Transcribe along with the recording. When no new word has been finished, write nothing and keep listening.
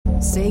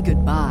Say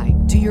goodbye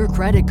to your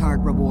credit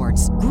card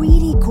rewards.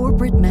 Greedy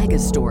corporate mega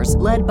stores,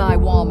 led by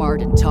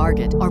Walmart and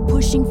Target, are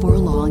pushing for a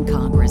law in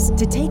Congress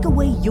to take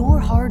away your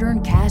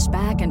hard-earned cash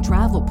back and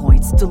travel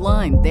points to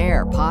line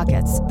their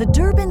pockets. The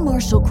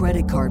Durbin-Marshall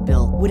credit card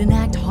bill would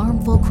enact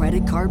harmful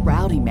credit card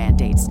routing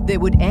mandates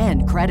that would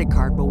end credit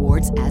card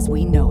rewards as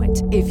we know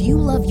it. If you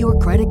love your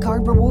credit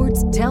card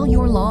rewards, tell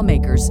your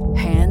lawmakers,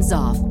 hands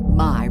off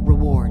my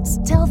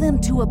rewards. Tell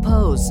them to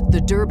oppose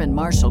the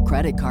Durbin-Marshall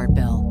credit card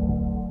bill.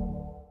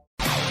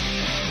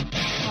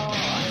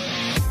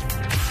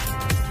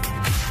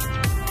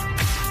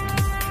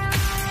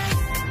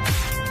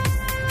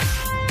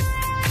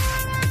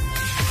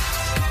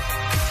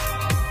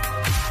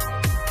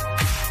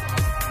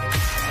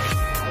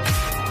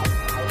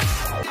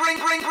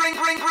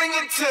 Bring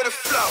it to the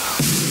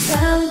flow.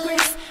 Tell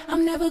Grace,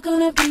 I'm never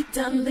gonna be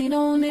done. Lean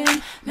on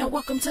in. Now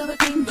welcome to the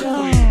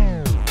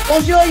kingdom.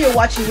 Bonjour, you're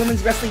watching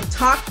Women's Wrestling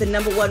Talk, the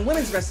 #1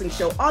 women's wrestling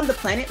show on the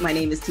planet. My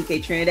name is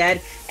TK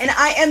Trinidad, and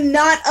I am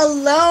not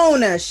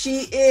alone.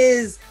 She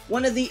is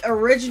one of the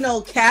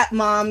original cat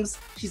moms.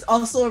 She's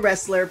also a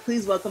wrestler.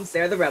 Please welcome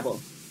Sarah the Rebel.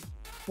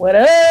 What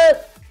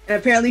up? And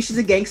apparently she's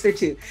a gangster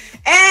too.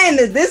 And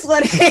this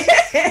one...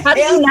 How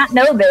do you not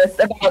know this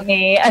about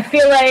me? I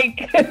feel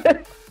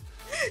like...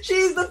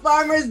 She's the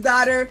farmer's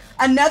daughter,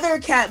 another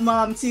cat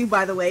mom too,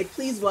 by the way.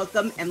 Please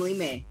welcome Emily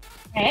May.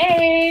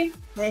 Hey.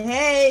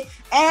 Hey.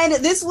 And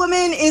this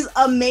woman is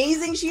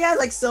amazing. She has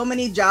like so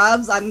many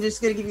jobs. I'm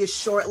just going to give you a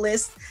short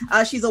list.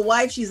 She's a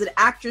wife. She's an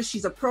actress.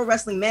 She's a pro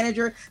wrestling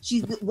manager.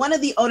 She's one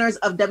of the owners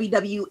of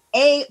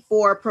WWA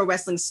for Pro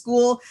Wrestling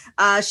School.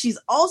 She's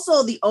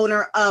also the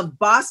owner of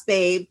Boss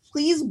Babe.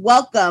 Please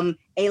welcome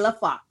Ayla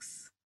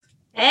Fox.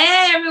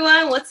 Hey,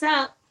 everyone. What's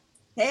up?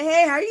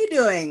 Hey, how are you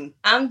doing?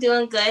 I'm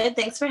doing good.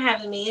 Thanks for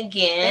having me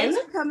again.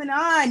 Thanks for coming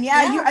on.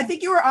 Yeah. I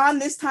think you were on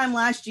this time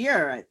last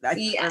year.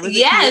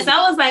 Yes,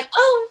 I was like,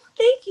 oh,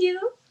 thank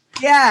you.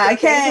 Yeah, I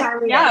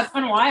can't. Yeah, it's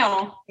been a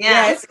while.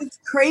 Yeah, it's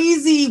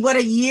crazy. What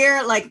a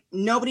year. Like,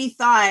 nobody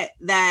thought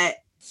that.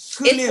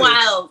 It's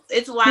wild.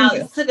 It's wild.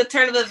 It took a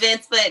turn of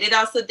events, but it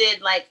also did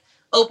like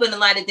open a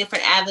lot of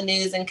different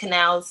avenues and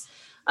canals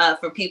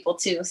for people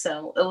too.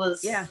 So it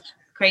was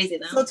crazy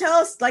though. So tell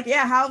us,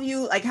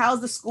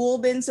 how's the school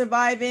been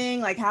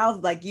surviving? Like,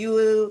 how's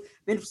you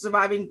been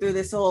surviving through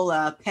this whole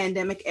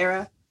pandemic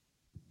era?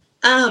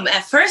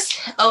 At first,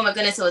 oh my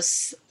goodness, it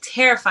was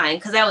terrifying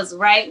because I was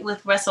right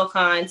with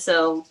WrestleCon,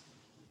 so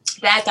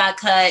that got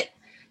cut.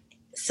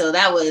 So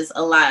that was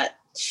a lot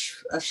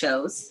of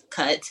shows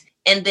cut.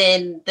 And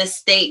then the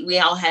state, we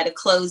all had to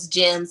close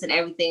gyms and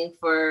everything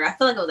for, I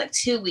feel like it was like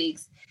 2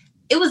 weeks.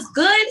 It was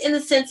good in the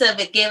sense of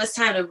it gave us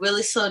time to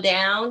really slow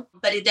down,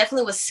 but it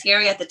definitely was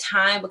scary at the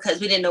time because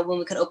we didn't know when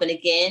we could open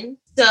again.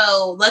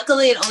 So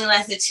luckily it only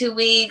lasted 2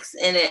 weeks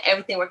and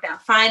everything worked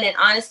out fine. And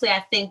honestly,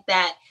 I think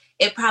that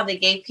it probably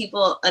gave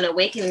people an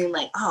awakening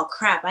like, oh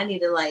crap, I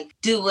need to like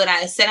do what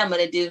I said I'm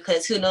going to do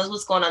because who knows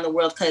what's going on in the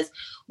world. Because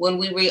when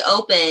we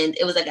reopened,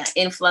 it was like an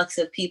influx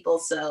of people.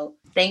 So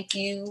thank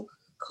you,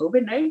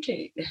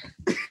 COVID-19.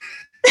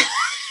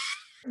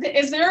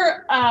 Is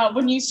there,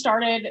 when you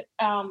started,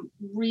 have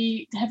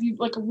you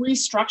like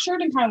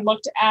restructured and kind of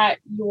looked at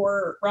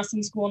your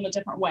wrestling school in a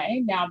different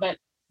way now that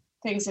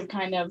things have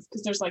kind of,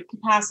 because there's like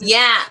capacity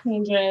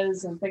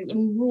changes and things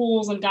and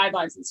rules and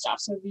guidelines and stuff.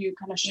 So have you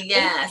kind of shifted?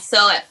 Yeah.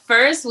 So at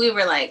first we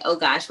were like, oh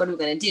gosh, what are we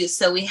going to do?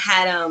 So we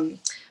had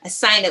a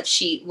sign up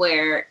sheet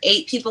where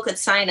 8 people could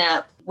sign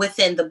up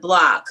within the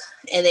block.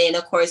 And then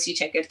of course you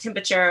check your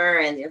temperature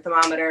and your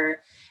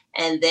thermometer.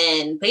 And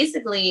then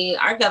basically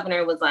our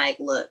governor was like,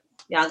 look,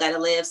 y'all got to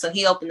live. So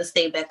he opened the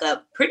state back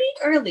up pretty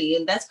early.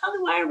 And that's probably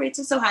why our rates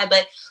are so high.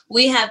 But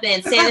we have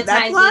been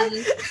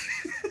sanitizing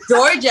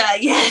Georgia.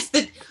 Yes.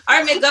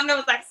 Our governor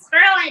was like, screw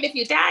it. If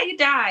you die, you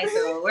die.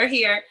 So we're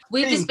here.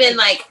 We've just been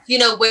like,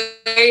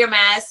 wear your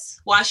mask,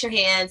 wash your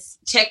hands,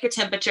 check your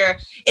temperature.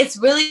 It's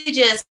really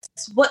just,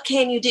 what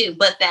can you do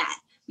but that?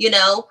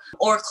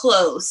 Or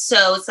clothes.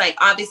 So it's like,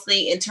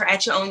 obviously enter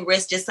at your own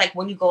risk, just like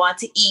when you go out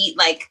to eat,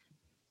 like,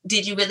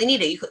 did you really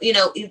need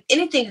it?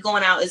 Anything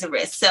going out is a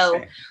risk. So,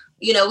 right.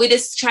 We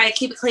just try to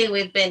keep it clean.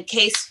 We've been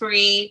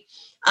case-free.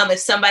 If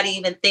somebody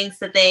even thinks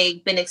that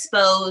they've been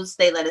exposed,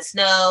 they let us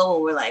know.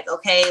 And we're like,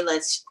 okay,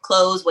 let's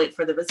close, wait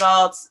for the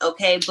results.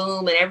 Okay,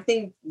 boom. And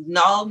everything,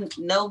 no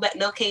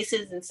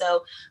cases. And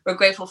so we're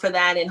grateful for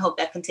that and hope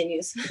that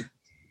continues.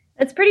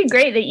 It's pretty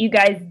great that you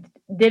guys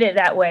did it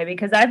that way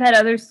because I've had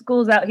other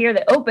schools out here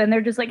that open.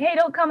 They're just like, hey,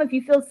 don't come if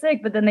you feel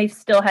sick. But then they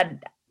still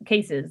had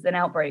cases and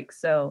outbreaks.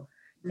 So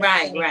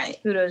Right.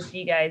 Kudos to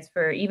you guys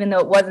for, even though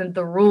it wasn't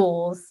the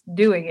rules,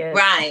 doing it.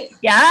 Right.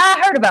 Yeah,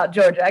 I heard about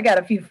Georgia. I got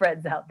a few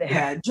friends out there.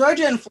 Yeah,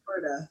 Georgia and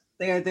Florida.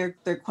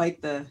 They're quite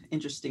the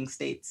interesting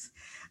states.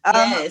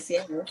 Yes.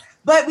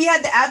 But we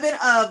had the advent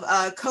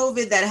of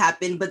COVID that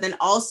happened, but then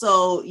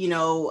also,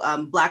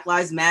 Black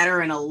Lives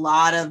Matter and a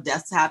lot of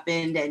deaths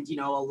happened and,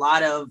 a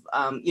lot of,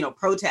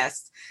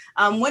 protests.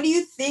 What do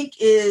you think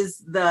is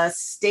the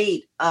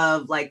state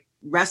of like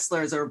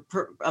wrestlers or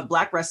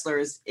Black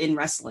wrestlers in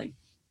wrestling?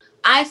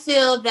 I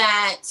feel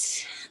that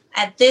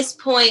At this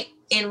point,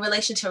 in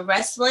relation to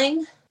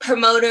wrestling,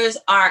 promoters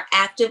are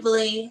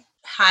actively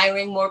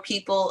hiring more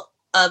people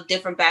of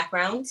different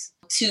backgrounds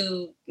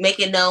to make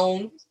it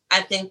known.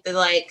 I think that,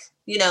 like,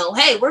 you know,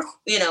 hey, we're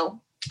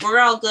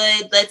all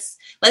good.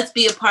 Let's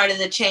be a part of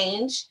the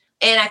change.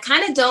 And I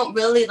kind of don't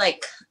really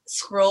like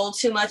scroll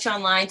too much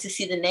online to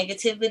see the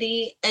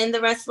negativity in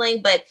the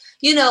wrestling, but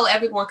you know,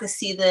 everyone could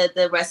see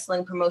the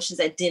wrestling promotions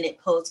that didn't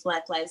post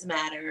Black Lives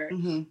Matter,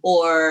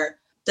 or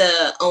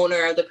the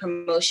owner of the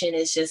promotion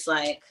is just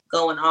like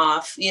going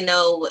off, you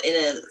know, in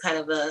a kind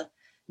of a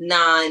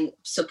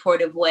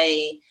non-supportive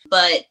way.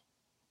 But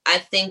I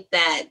think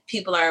that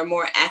people are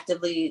more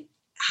actively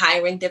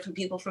hiring different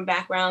people from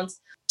backgrounds.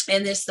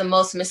 And this the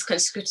most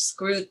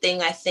misconstrued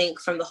thing, I think,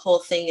 from the whole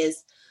thing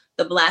is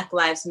the Black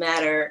Lives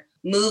Matter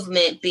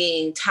movement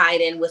being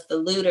tied in with the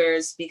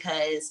looters,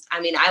 because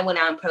I mean, I went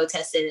out and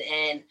protested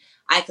and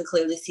I could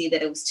clearly see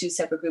that it was two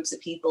separate groups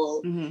of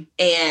people.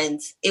 And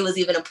it was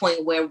even a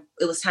point where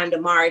it was time to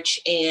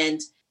march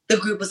and the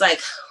group was like,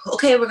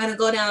 okay, we're going to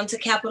go down to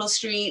Capitol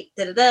Street,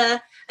 And then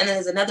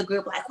there's another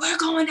group like, we're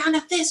going down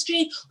to Fifth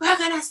Street. We're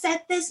going to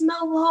set this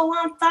moho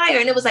on fire.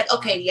 And it was like,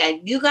 okay, yeah,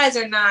 you guys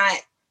are not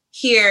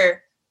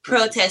here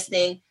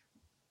protesting.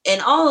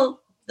 And all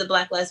the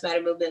Black Lives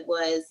Matter movement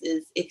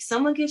is if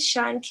someone gets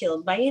shot and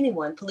killed by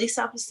anyone, police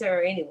officer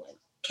or anyone,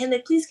 can they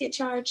please get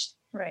charged?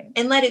 Right.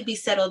 And let it be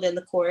settled in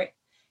the court.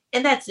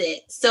 And that's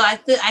it. So I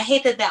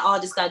hate that all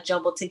just got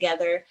jumbled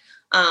together.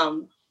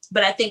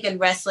 But I think in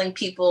wrestling,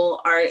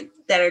 people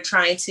that are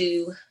trying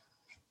to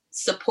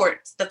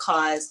support the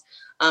cause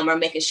are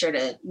making sure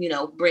to, you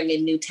know, bring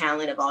in new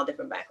talent of all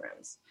different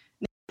backgrounds.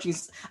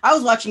 I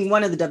was watching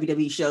one of the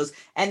WWE shows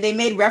and they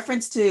made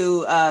reference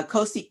to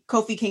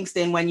Kofi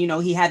Kingston when, you know,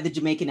 he had the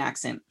Jamaican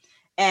accent.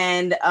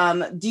 And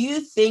do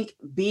you think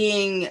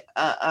being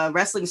a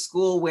wrestling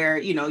school where,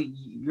 you know,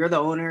 you're the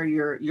owner,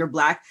 you're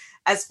Black,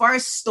 as far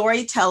as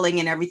storytelling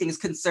and everything is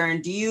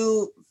concerned, do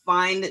you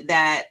find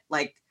that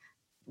like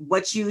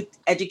what you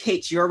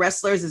educate your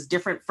wrestlers is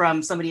different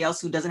from somebody else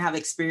who doesn't have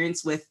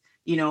experience with,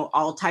 you know,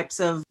 all types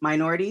of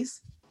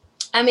minorities?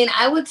 I mean,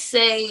 I would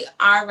say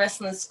our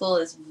wrestling school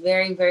is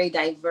very, very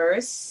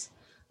diverse.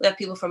 We have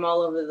people from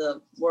all over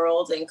the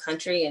world and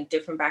country and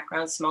different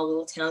backgrounds, small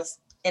little towns.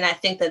 And I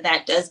think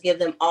that does give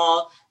them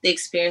all the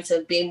experience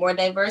of being more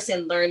diverse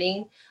and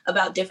learning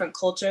about different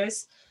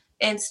cultures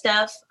and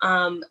stuff.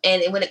 And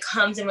when it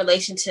comes in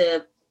relation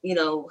to, you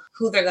know,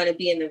 who they're going to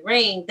be in the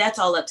ring, that's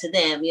all up to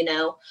them. You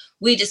know,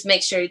 we just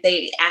make sure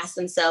they ask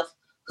themselves,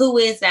 who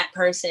is that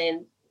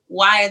person?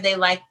 Why are they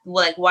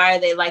why are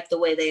they like the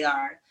way they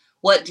are?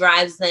 What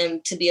drives them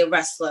to be a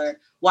wrestler?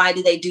 Why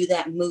do they do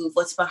that move?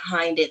 What's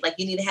behind it? Like,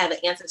 you need to have an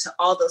answer to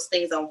all those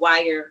things on why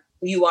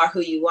you are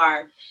who you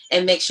are,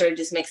 and make sure it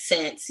just makes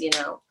sense, you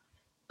know,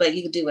 but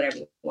you can do whatever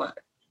you want.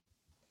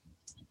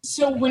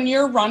 So when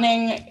you're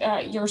running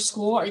your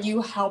school, are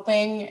you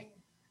helping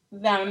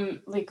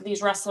them, like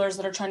these wrestlers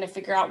that are trying to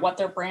figure out what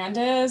their brand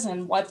is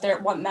and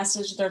what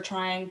message they're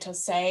trying to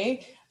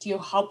say? Do you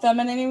help them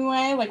in any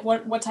way? Like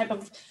what type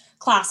of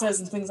classes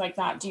and things like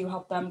that do you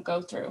help them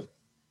go through?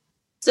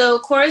 So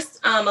of course,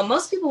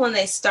 most people when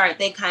they start,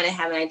 they kind of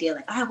have an idea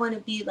like, I want to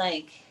be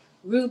like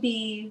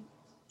Ruby,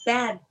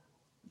 badass.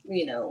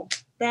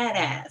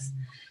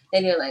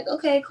 And you're like,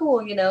 okay,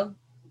 cool. You know,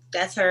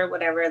 that's her,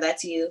 whatever,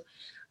 that's you.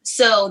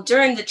 So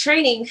during the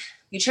training,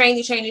 you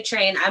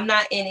train. I'm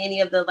not in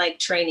any of the like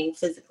training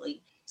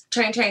physically.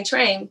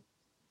 Train.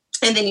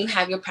 And then you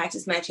have your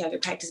practice match.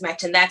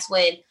 And that's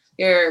when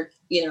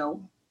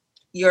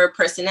your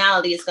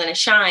personality is going to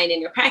shine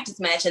in your practice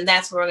match. And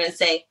that's where we're going to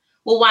say,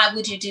 well, why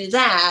would you do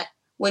that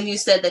when you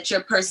said that your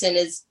person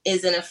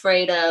isn't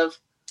afraid of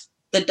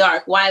the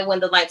dark? Why, when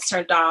the lights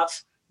turned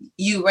off,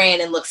 you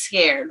ran and looked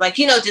scared? Like,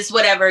 you know, just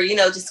whatever, you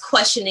know, just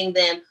questioning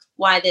them.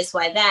 Why this,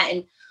 why that?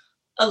 And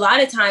a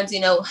lot of times, you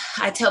know,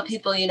 I tell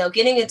people, you know,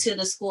 getting into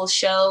the school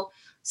show,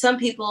 some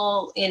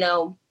people, you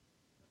know,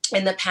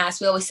 in the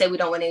past, we always say we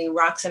don't want any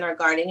rocks in our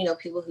garden, you know,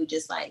 people who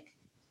just like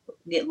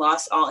get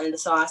lost all in the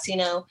sauce, you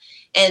know,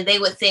 and they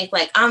would think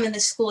like, I'm in the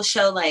school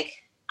show, like,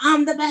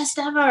 I'm the best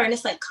ever. And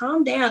it's like,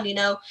 calm down, you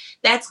know,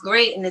 that's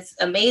great. And it's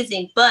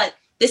amazing. But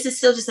this is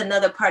still just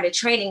another part of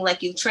training.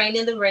 Like, you train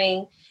in the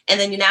ring and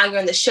then now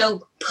you're in the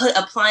show,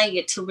 applying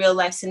it to real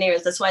life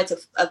scenarios. That's why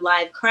it's a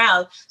live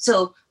crowd.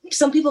 So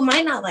some people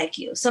might not like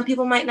you. Some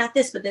people might not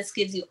this, but this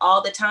gives you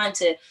all the time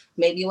to,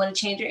 maybe you want to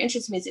change your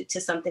interest music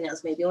to something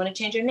else. Maybe you want to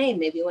change your name.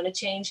 Maybe you want to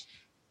change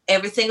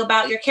everything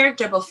about your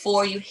character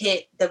before you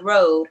hit the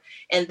road.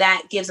 And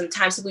that gives them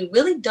time. So we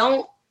really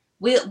don't,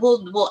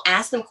 we'll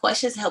ask them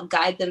questions to help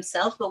guide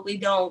themselves, but we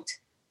don't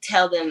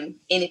tell them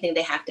anything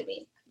they have to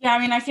be. Yeah, I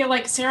mean, I feel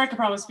like Sarah could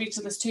probably speak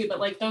to this too, but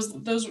like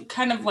those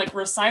kind of like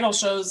recital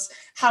shows,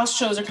 house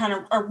shows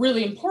are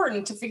really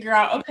important to figure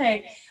out,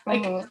 okay,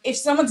 like if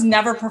someone's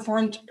never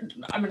performed,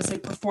 I'm going to say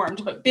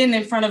performed, but been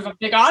in front of a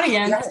big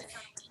audience,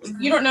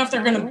 you don't know if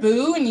they're going to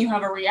boo and you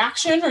have a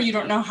reaction, or you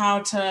don't know how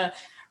to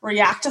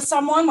react to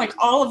someone. Like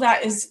all of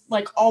that is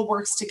like all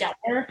works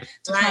together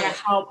to kind of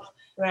help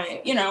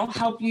right, you know,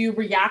 help you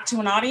react to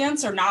an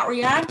audience or not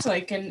react,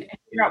 like, and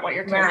figure out what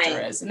your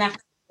character is. And that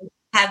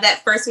have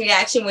that first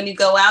reaction when you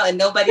go out and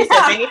nobody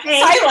says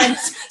anything.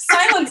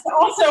 Silence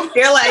also.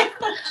 You're like,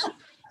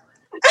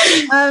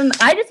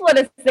 I just want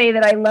to say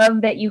that I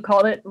love that you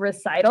called it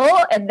recital,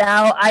 and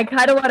now I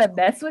kind of want to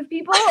mess with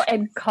people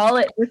and call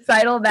it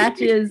recital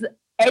matches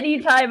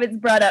anytime it's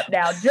brought up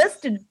now,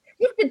 just to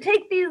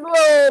take these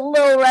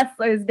little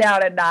wrestlers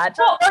down a notch.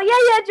 Oh yeah,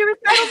 you had your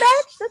recital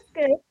match. That's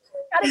good.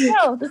 Gotta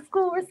go. The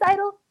school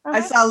recital.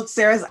 I saw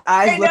Sarah's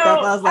eyes look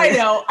up. I was like, I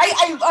know.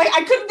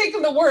 I couldn't think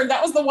of the word.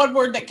 That was the one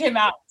word that came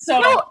out. So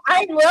no,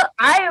 I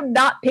am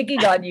not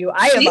picking on you.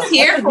 I am. She's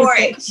here for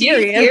it. She's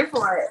here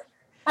for it.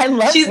 I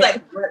love. She's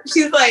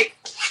like.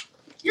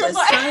 You're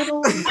like, I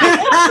mean,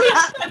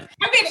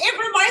 it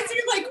reminds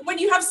me like when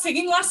you have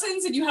singing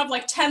lessons and you have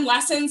like 10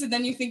 lessons and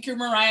then you think you're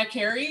Mariah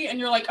Carey and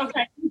you're like,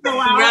 okay, go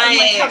out and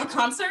like have a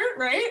concert,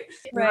 right?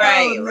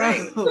 Right. You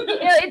know,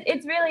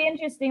 it's really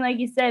interesting, like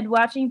you said,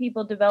 watching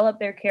people develop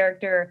their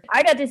character.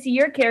 I got to see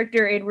your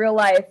character in real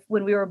life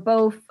when we were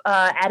both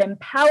at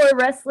Empower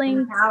Wrestling.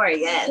 Empower,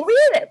 yes.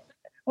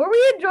 Were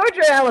we in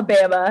Georgia or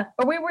Alabama?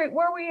 Or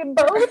were we in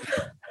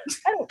both?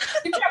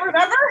 You can't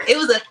remember? It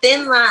was a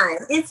thin line.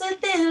 It's a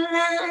thin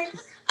line.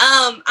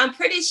 I'm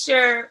pretty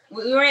sure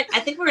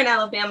I think we were in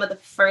Alabama the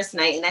first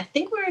night, and I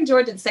think we were in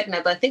Georgia the second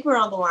night, but I think we were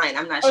on the line.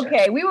 I'm not sure.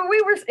 Okay, we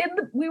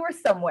were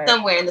somewhere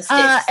in the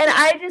States. And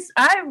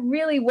I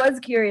really was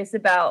curious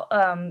about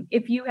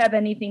if you have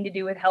anything to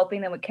do with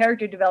helping them with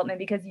character development,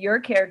 because your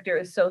character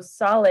is so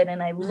solid,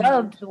 and I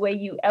loved the way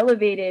you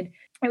elevated.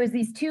 It was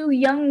these two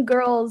young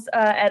girls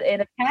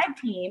in a tag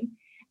team.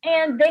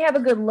 And they have a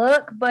good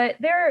look, but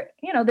they're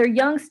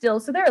young still,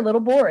 so they're a little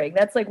boring.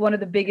 That's like one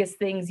of the biggest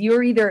things.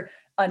 You're either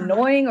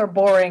annoying or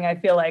boring, I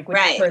feel like, when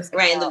you first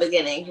in the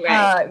beginning.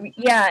 Right.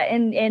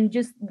 And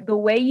just the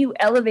way you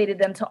elevated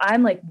them, so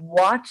I'm like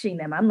watching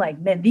them. I'm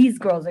like, man, these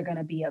girls are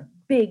gonna be a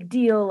big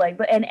deal.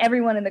 And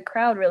everyone in the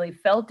crowd really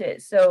felt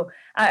it. So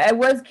I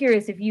was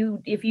curious if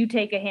you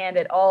take a hand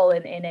at all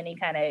in any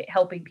kind of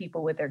helping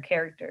people with their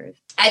characters.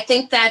 I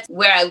think that's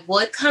where I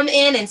would come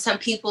in, and some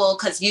people,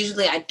 because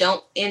usually I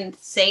don't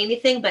say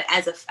anything, but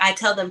I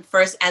tell them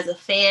first as a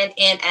fan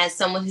and as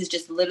someone who's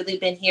just literally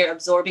been here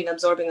absorbing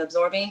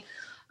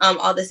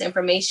all this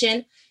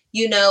information.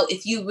 You know,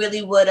 if you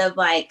really would have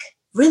like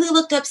really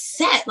looked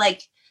upset,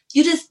 like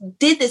you just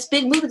did this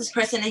big move with this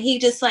person and he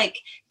just like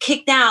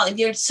kicked out and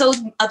you're so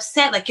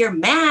upset, like you're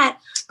mad,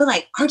 but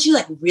like, aren't you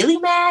like really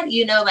mad?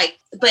 You know, like,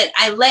 but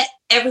I let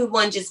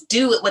everyone just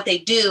do what they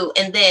do.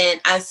 And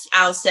then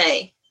I'll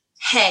say,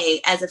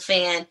 hey, as a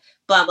fan,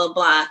 blah, blah,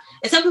 blah.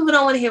 And some people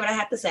don't want to hear what I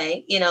have to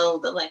say. You know,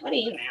 they're like, what do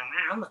you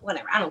know?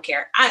 Whatever. I don't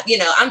care.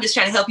 I'm just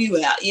trying to help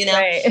you out, you know?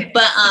 Right.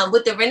 But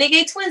with the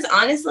Renegade Twins,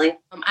 honestly,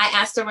 I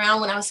asked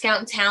around when I was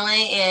scouting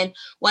talent, and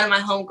one of my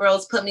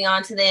homegirls put me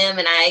onto them,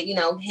 and I,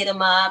 hit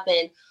them up,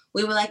 and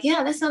we were like,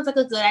 yeah, that sounds like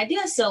a good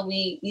idea. So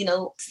we,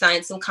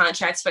 signed some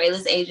contracts for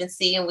Ayla's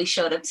agency, and we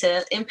showed up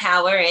to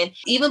Empower. And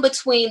even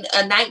between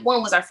night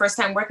one was our first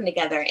time working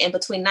together. And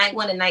between night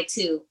one and night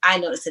two, I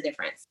noticed a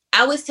difference.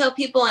 I always tell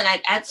people, and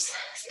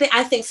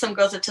I think some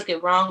girls have took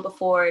it wrong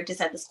before, just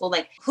at the school,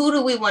 like, who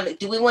do we want to,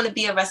 do we want to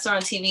be a wrestler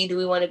on TV? Do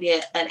we want to be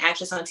an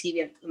actress on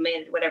TV, a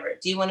manager, whatever?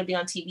 Do you want to be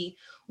on TV?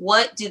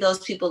 What do those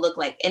people look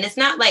like? And it's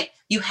not like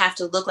you have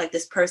to look like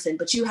this person,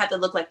 but you have to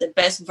look like the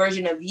best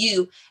version of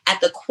you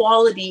at the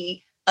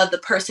quality of the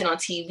person on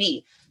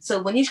TV.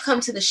 So when you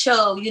come to the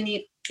show, you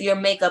need your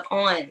makeup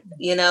on,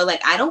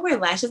 like I don't wear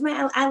lashes.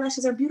 My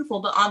eyelashes are beautiful,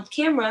 but on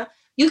camera,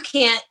 you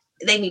can't,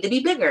 they need to be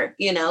bigger.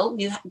 You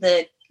have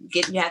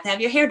to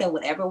have your hair done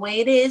whatever way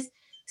it is,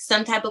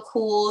 some type of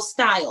cool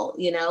style,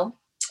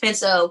 And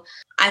so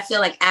I feel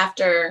like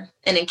after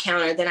an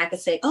encounter, then I could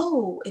say,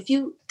 oh, if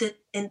you did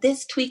and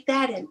this, tweak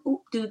that, and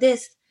do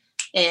this,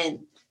 and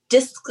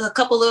just a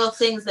couple little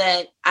things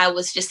that I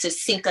was just to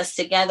sync us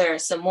together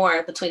some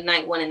more between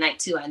night one and night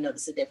two. I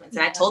noticed a difference.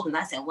 And I told them,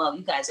 I said, well,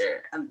 you guys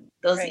are,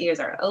 those ears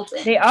are open.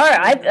 They are.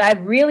 I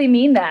really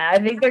mean that.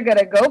 I think they're going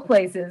to go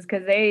places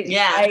because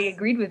I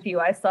agreed with you.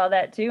 I saw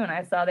that too. And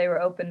I saw they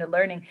were open to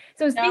learning.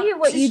 So speaking of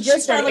what you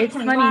just said, it's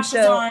funny.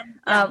 So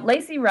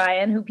Lacey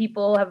Ryan, who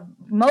people have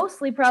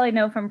mostly probably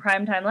know from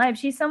Primetime Live,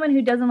 she's someone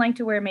who doesn't like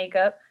to wear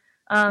makeup.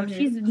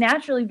 She's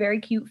naturally very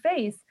cute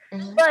face,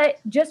 but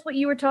just what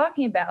you were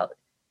talking about,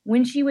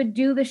 when she would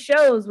do the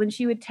shows, when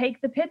she would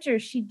take the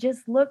pictures, she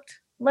just looked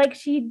like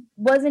she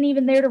wasn't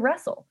even there to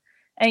wrestle.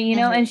 And,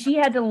 and she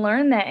had to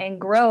learn that and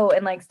grow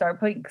and like start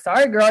putting,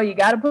 sorry, girl, you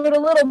got to put a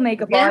little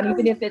makeup on,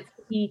 even if it's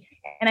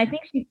and I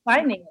think she's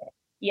finding it.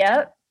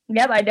 Yep,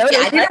 I noticed.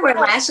 Yeah, I didn't wear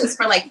lashes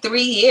for like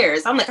 3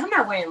 years. I'm like, I'm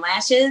not wearing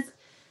lashes.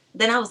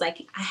 Then I was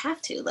like, I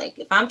have to. Like,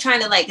 if I'm trying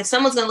to, like, if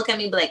someone's going to look at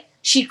me and be like,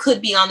 she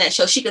could be on that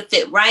show, she could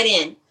fit right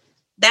in.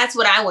 That's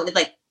what I wanted.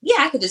 Like, yeah,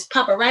 I could just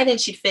pop her right in,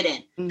 she'd fit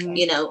in,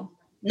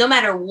 no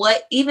matter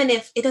what, even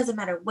if it doesn't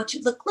matter what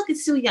you look at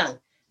Sue Young.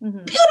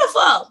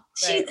 Beautiful.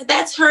 Right.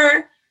 That's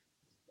her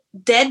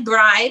dead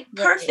bride.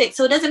 Perfect. Right.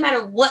 So it doesn't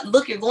matter what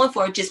look you're going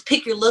for. Just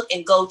pick your look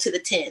and go to the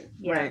 10.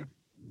 Yeah.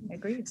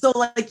 Agreed. So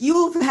like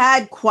you've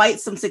had quite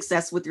some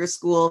success with your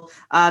school.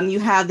 You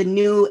have the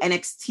new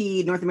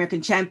NXT North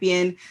American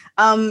champion,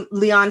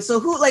 Leon. So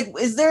who like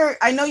is there?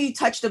 I know you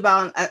touched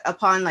upon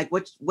like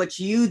what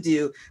you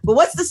do, but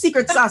what's the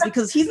secret sauce?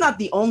 Because he's not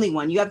the only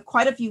one. You have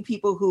quite a few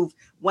people who've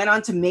went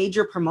on to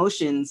major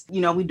promotions.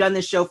 You know, we've done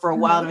this show for a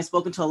while, and I've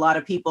spoken to a lot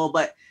of people,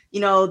 but you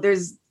know,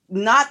 there's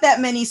not that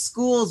many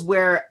schools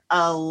where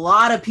a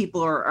lot of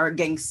people are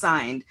getting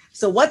signed.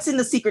 So what's in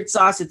the secret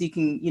sauce, if you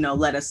can, you know,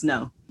 let us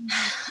know?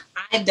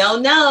 I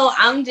don't know.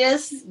 I'm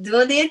just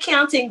doing the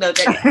accounting, but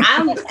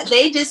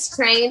they just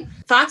train.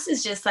 Fox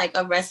is just like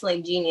a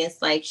wrestling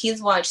genius. Like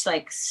he's watched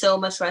like so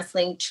much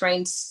wrestling,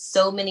 trained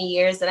so many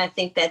years. And I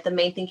think that the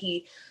main thing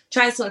he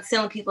tries to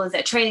instill in people is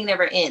that training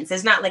never ends.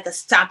 There's not like a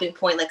stopping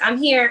point. Like I'm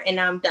here and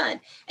now I'm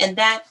done. And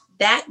that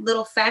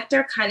little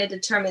factor kind of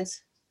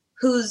determines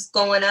who's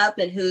going up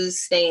and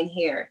who's staying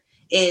here.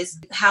 Is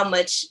how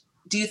much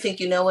do you think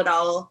you know it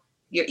all?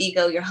 Your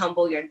ego, you're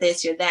humble, you're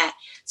this, you're that.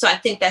 So I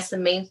think that's the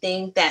main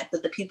thing that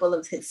the people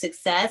of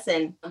success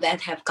and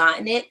that have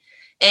gotten it.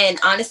 And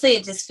honestly,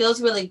 it just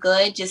feels really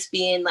good just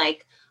being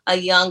like a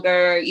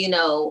younger, you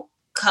know,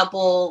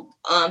 couple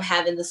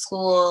having the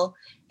school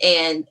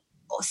and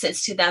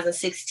since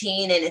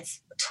 2016 and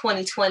it's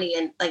 2020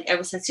 and like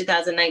ever since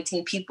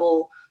 2019,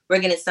 people were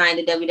getting signed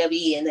to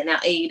WWE and then now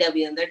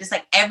AEW and they're just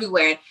like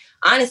everywhere. And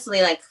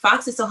honestly, like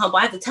Fox is so humble.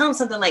 I have to tell him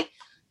something like,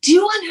 do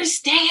you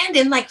understand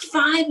in like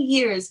 5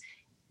 years,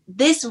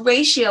 this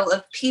ratio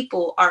of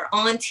people are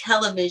on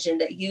television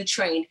that you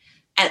trained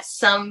at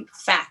some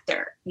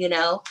factor, you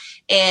know?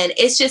 And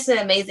it's just an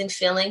amazing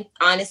feeling,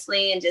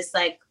 honestly, and just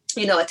like,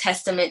 you know, a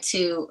testament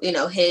to, you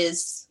know,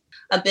 his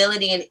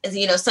ability. And,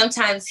 you know,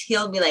 sometimes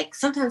he'll be like,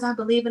 sometimes I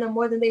believe in them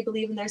more than they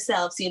believe in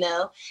themselves, you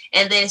know?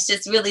 And then it's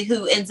just really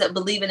who ends up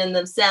believing in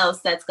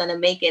themselves that's going to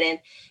make it. And,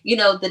 you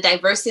know, the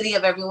diversity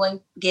of everyone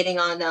getting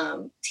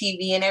on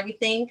TV and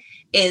everything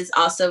is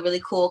also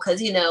really cool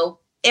because, you know,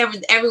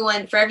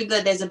 everyone, for every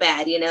good, there's a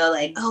bad, you know,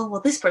 like, oh,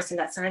 well, this person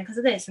got signed because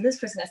of this and this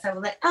person got signed.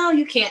 Well, like, oh,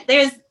 you can't.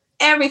 There's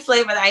every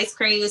flavor of the ice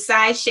cream,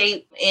 size,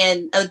 shape,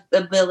 and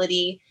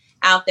ability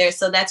out there.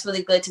 So that's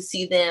really good to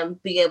see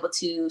them be able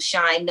to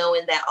shine,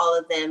 knowing that all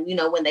of them, you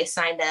know, when they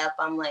signed up,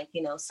 I'm like,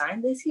 you know,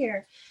 sign this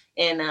here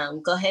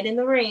and go ahead in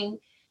the ring.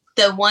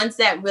 The ones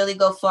that really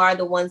go far,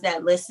 the ones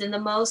that listen the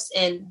most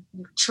and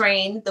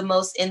train the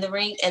most in the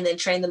ring and then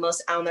train the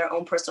most on their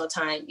own personal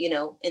time, you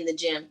know, in the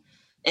gym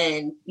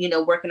and, you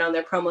know, working on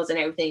their promos and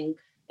everything.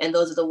 And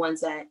those are the ones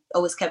that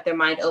always kept their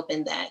mind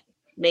open that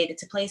made it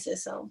to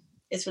places. So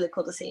it's really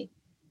cool to see.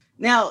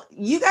 Now,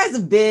 you guys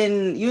have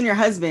been, you and your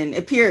husband, it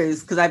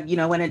appears, because I've, you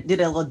know, when I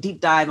did a little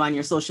deep dive on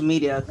your social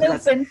media,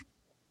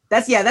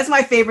 that's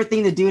my favorite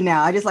thing to do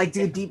now. I just like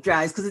do deep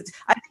dives because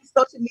I think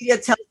social media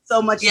tells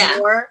so much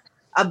more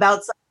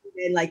about something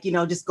than like, you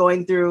know, just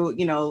going through,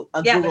 you know,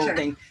 a Google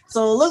thing.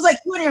 So it looks like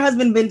you and your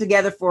husband been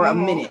together for a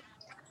minute.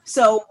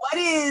 So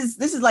this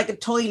is like a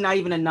totally not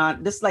even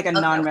this is like a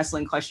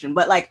non-wrestling question,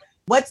 but like,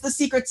 what's the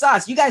secret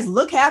sauce? You guys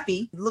look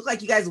happy. You look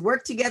like you guys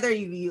work together.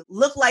 You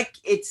look like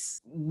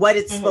it's what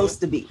it's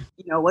supposed to be.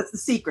 You know, what's the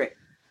secret?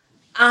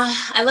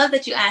 I love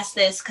that you asked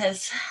this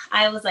because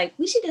I was like,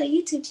 we should do a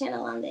YouTube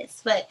channel on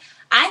this. But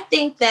I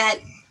think that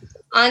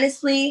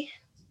honestly,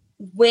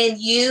 when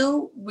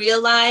you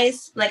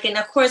realize, like, and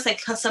of course, like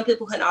some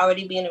people can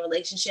already be in a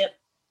relationship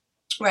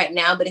right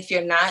now, but if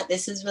you're not,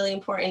 this is really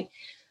important.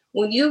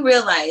 When you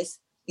realize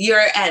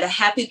you're at a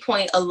happy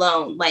point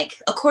alone,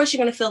 like, of course,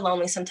 you're going to feel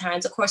lonely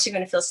sometimes. Of course, you're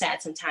going to feel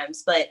sad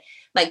sometimes. But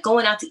like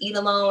going out to eat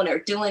alone or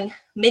doing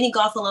mini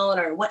golf alone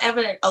or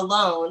whatever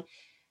alone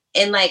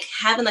and like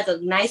having like a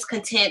nice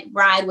content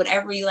ride,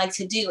 whatever you like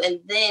to do, and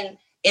then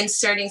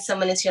inserting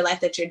someone into your life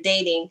that you're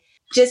dating,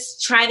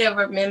 just try to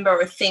remember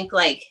or think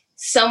like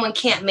someone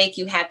can't make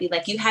you happy.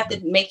 Like you have to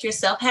make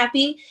yourself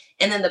happy.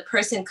 And then the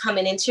person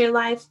coming into your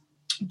life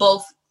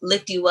both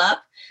lift you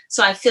up.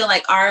 So I feel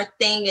like our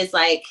thing is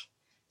like,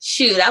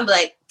 shoot, I'm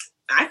like,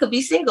 I could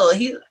be single.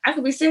 I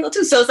could be single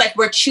too. So it's like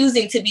we're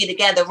choosing to be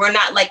together. We're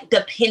not like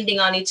depending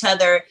on each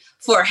other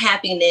for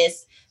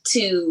happiness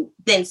to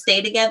then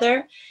stay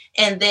together.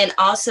 And then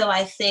also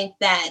I think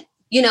that,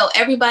 you know,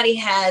 everybody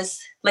has,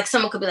 like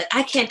someone could be like,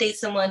 I can't date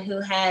someone who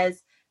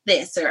has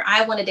this, or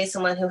I want to date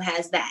someone who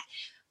has that.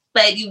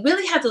 But you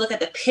really have to look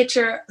at the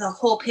picture, the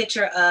whole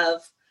picture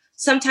of,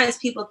 sometimes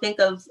people think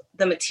of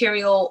the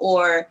material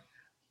or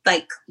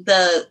like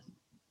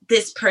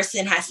this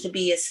person has to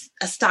be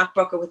a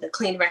stockbroker with a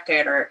clean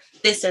record or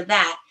this or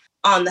that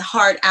on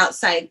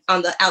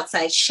the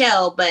outside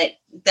shell, but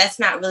that's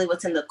not really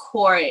what's in the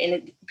core.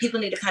 And people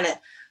need to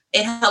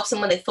it helps them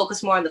when they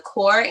focus more on the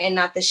core and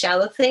not the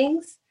shallow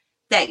things,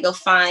 that you'll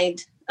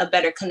find a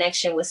better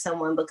connection with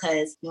someone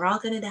because we're all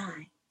going to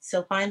die.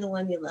 So find the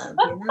one you love,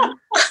 you know?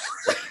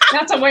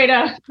 That's a way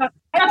to clip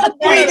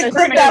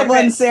that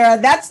one, Sarah.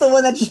 That's the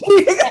one that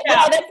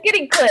yeah, that's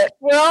getting clipped.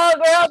 We're all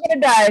gonna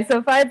die.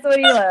 So find someone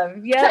you love.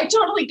 Yeah, I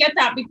totally get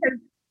that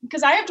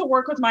because I have to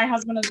work with my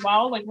husband as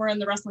well. Like we're in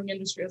the wrestling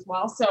industry as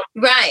well, so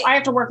I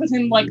have to work with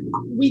him like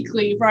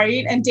weekly,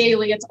 right, and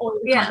daily. It's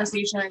always a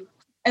conversation.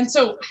 And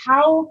so,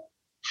 how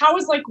how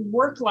is like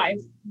work life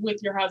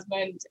with your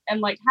husband,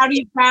 and like how do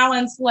you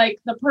balance like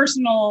the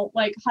personal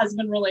like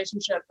husband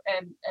relationship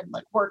and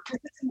like work?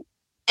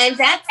 And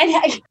how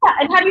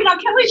do you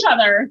not kill each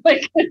other?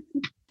 Like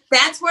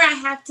that's where I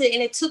have to,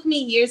 and it took me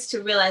years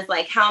to realize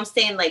like how I'm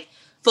staying like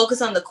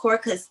focus on the core,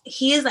 because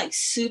he is like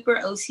super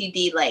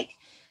OCD, like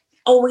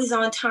always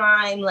on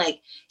time.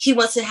 Like he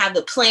wants to have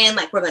the plan,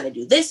 like we're going to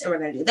do this and we're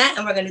going to do that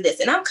and we're going to do this.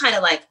 And I'm kind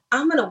of like,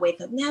 I'm going to wake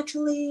up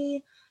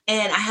naturally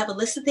and I have a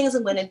list of things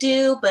I'm going to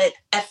do. But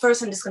at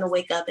first I'm just going to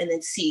wake up and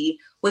then see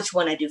which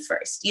one I do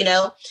first, you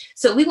know?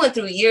 So we went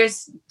through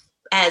years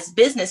as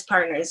business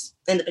partners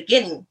in the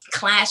beginning,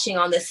 clashing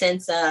on the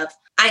sense of,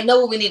 I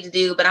know what we need to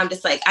do, but I'm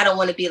just like, I don't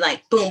want to be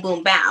like, boom,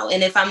 boom, bow.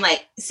 And if I'm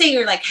like, say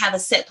you're like, have a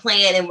set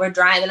plan and we're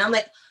driving, I'm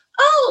like,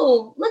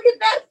 oh, look at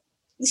that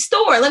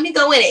store. Let me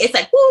go in it. It's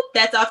like, whoop,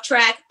 that's off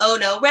track. Oh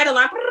no, red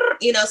alarm,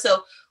 you know,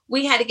 so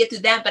we had to get through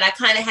that, but I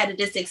kind of had to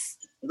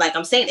just, like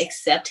I'm saying,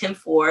 accept him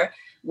for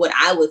what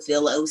I would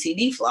feel an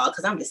OCD flaw,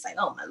 because I'm just like,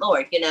 oh my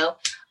Lord, you know.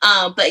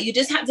 But you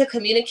just have to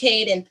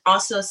communicate and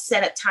also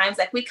set up times.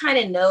 Like we kind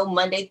of know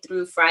Monday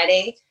through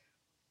Friday,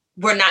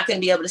 we're not going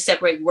to be able to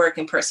separate work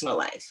and personal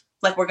life.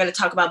 Like we're going to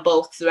talk about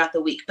both throughout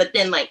the week. But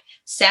then like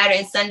Saturday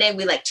and Sunday,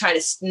 we like try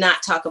to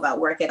not talk about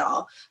work at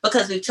all,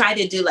 because we've tried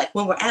to do like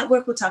when we're at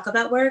work, we'll talk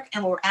about work,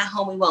 and when we're at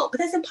home, we won't. But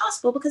that's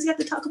impossible because you have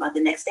to talk about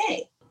the next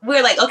day.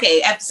 We're like,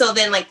 okay. So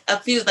then like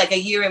a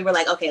year in, we're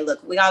like, okay,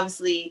 look,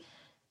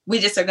 we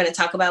just are going to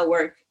talk about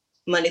work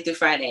Monday through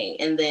Friday.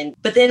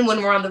 But then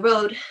when we're on the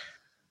road,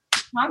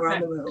 we're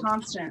on the road.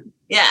 Constant.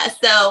 Yeah.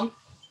 So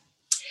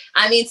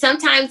I mean,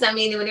 sometimes, when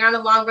you're on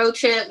a long road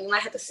trip, you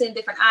might have to sit in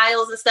different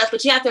aisles and stuff,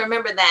 but you have to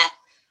remember that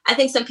I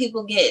think some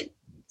people get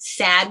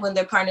sad when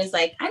their partner's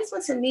like, I just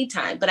want some me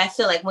time. But I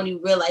feel like when you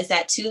realize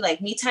that too,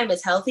 like me time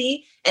is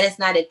healthy and it's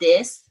not a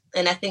diss.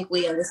 And I think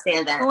we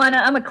understand that. I'm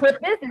going to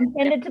clip this and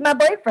send it to my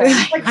boyfriend.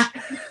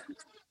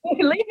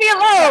 Leave me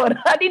alone.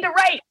 I need to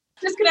write.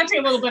 Disconnecting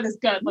a little bit is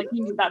good. Like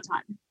you need that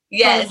time.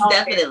 Yes, totally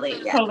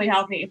definitely. Yeah. Totally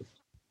healthy.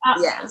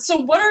 Yeah. So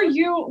what are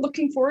you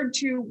looking forward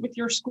to with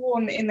your school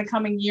in the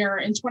coming year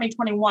in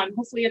 2021?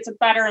 Hopefully it's a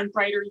better and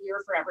brighter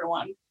year for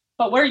everyone.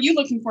 But what are you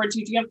looking forward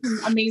to? Do you have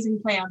some amazing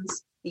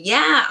plans?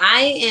 Yeah,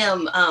 I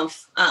am.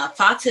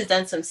 Fox has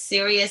done some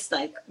serious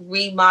like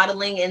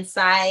remodeling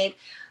inside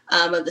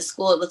of the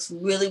school. It looks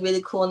really,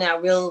 really cool now,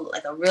 a real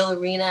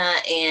arena.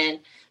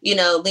 And, you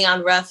know,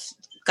 Leon Ruff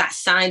got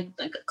signed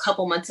like a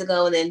couple months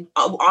ago and then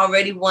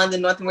already won the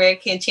North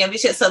American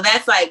Championship. So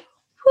that's like,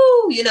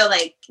 whoo, you know,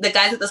 like the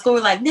guys at the school were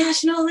like,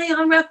 National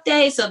Leon Ruff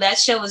Day. So that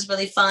show was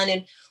really fun.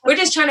 And we're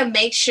just trying to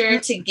make sure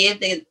to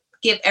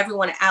give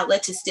everyone an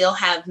outlet to still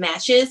have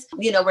matches.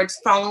 You know, we're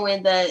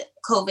following the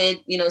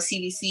COVID, you know,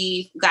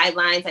 CDC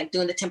guidelines, like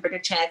doing the temperature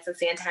checks and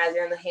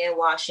sanitizer and the hand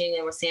washing,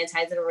 and we're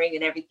sanitizing the ring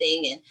and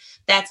everything. And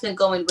that's been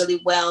going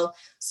really well.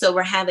 So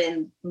we're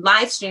having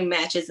live stream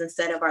matches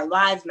instead of our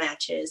live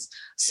matches,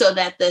 so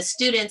that the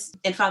students,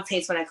 and Fox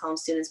hates when I call them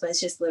students, but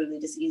it's just literally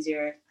just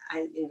easier.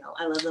 I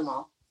love them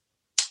all.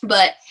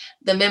 But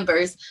the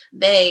members,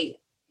 they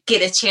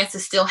get a chance to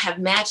still have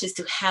matches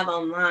to have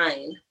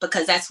online,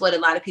 because that's what a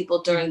lot of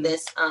people during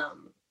this,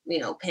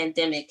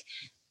 pandemic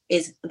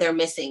they're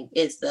missing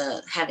is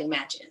the having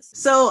matches.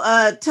 So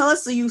tell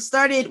us, so you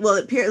started, well,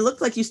 it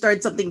looked like you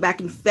started something back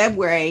in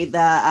February,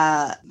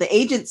 the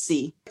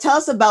agency. Tell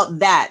us about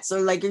that. So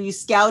like, are you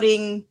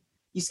scouting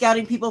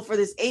people for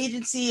this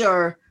agency,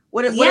 or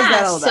what is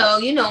that all about? So,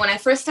 you know, when I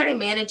first started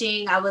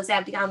managing, I was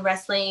at Beyond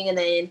Wrestling and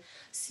then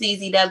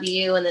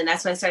CZW, and then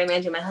that's when I started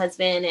managing my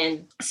husband.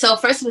 And so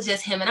first it was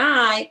just him and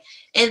I,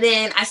 and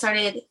then I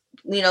started,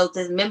 you know,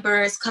 the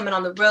members coming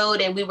on the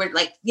road, and we were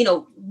like, you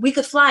know, we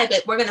could fly,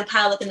 but we're going to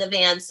pile up in the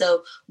van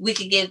so we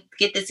could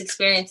get this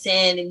experience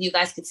in, and you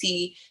guys could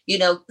see, you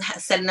know,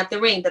 setting up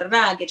the ring,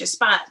 get your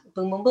spot,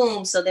 boom, boom,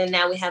 boom. So then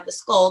now we have the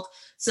skulk.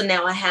 So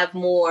now I have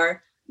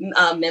more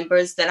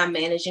members that I'm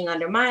managing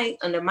under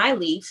my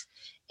leaf.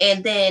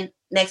 And then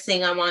next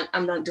thing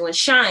I'm not doing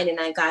Shine,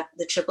 and I got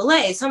the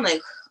AAA. So I'm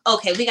like,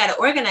 okay, we got to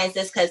organize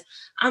this, because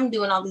I'm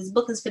doing all these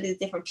bookings for these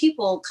different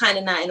people, kind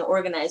of not in an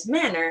organized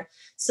manner.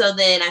 So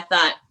then I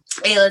thought,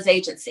 Ayla's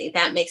agency,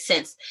 that makes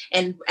sense.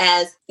 And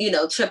as, you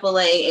know,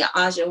 AAA,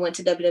 Aja went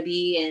to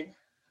WWE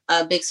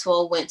and Big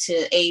Swole went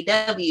to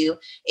AEW,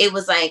 it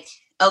was like,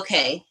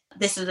 okay,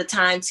 this is the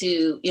time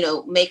to, you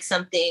know, make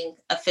something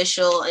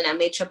official. And I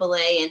made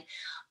AAA, and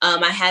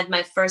I had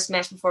my first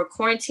match before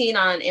quarantine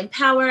on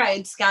Empower.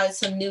 I scouted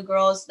some new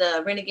girls,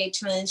 the Renegade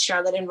Twins,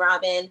 Charlotte and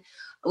Robin.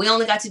 We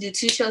only got to do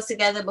 2 shows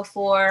together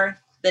before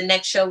the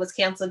next show was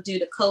canceled due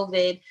to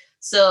COVID.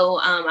 So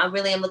I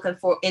really am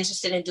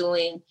interested in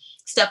doing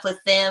stuff with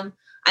them.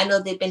 I know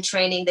they've been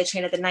training. They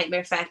train at the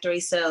Nightmare Factory.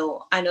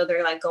 So I know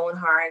they're like going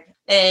hard.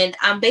 And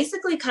I'm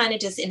basically kind of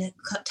just in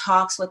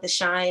talks with the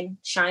Shine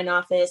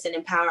office and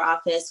Empower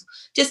office,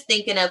 just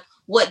thinking of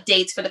what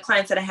dates for the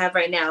clients that I have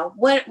right now.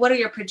 What are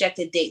your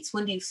projected dates?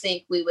 When do you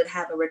think we would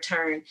have a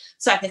return?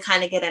 So I can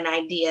kind of get an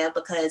idea,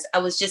 because I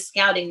was just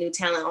scouting new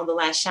talent on the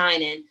last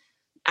Shine, and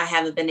I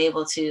haven't been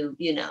able to,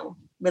 you know,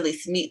 really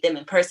meet them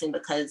in person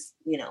because,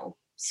 you know,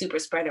 super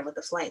spreader with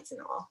the flights and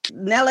all.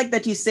 Now, like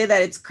that you say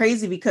that, it's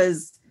crazy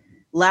because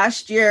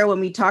last year when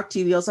we talked to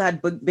you, we also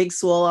had Big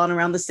Swole on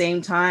around the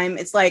same time.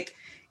 It's like,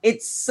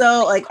 it's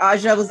so like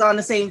Aja was on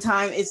the same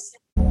time. It's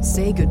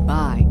Say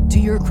goodbye to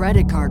your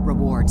credit card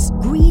rewards.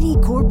 Greedy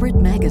corporate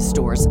mega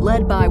stores,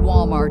 led by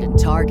Walmart and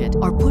Target,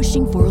 are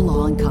pushing for a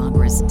law in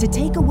Congress to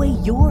take away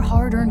your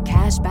hard-earned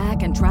cash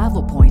back and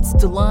travel points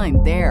to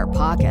line their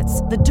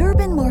pockets. The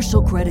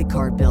Durbin-Marshall credit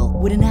card bill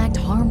would enact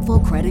harmful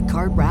credit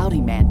card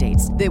routing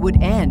mandates that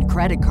would end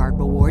credit card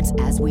rewards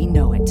as we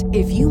know it.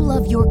 If you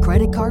love your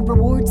credit card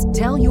rewards,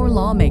 tell your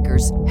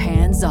lawmakers,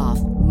 hands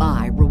off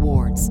my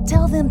rewards.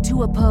 Tell them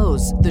to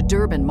oppose the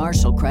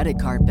Durbin-Marshall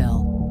credit card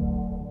bill.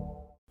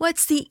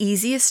 What's the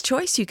easiest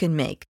choice you can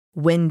make?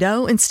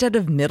 Window instead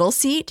of middle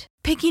seat?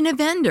 Picking a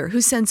vendor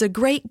who sends a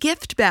great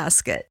gift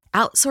basket?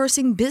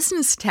 Outsourcing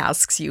business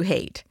tasks you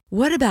hate?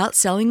 What about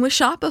selling with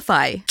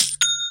Shopify?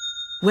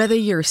 Whether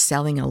you're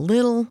selling a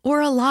little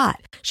or a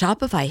lot,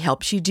 Shopify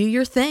helps you do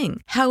your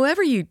thing,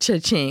 however you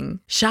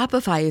cha-ching.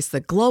 Shopify is the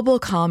global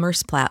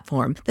commerce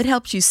platform that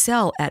helps you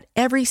sell at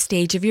every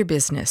stage of your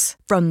business.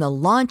 From the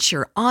launch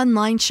your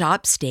online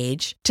shop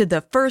stage to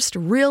the first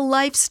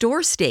real-life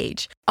store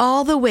stage,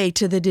 all the way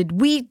to the did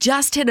we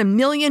just hit 1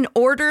 million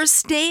orders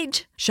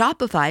stage.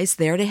 Shopify's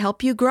there to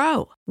help you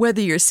grow.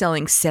 Whether you're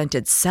selling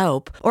scented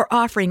soap or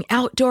offering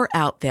outdoor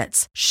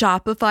outfits,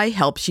 Shopify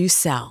helps you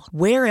sell.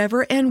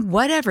 Wherever and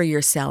whatever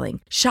you're selling,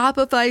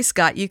 Shopify's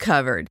got you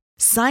covered.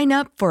 Sign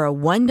up for a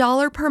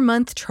 $1 per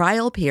month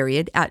trial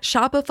period at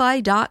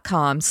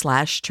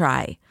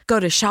shopify.com/try. Go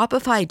to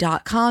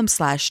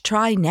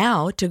shopify.com/try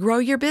now to grow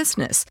your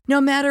business, no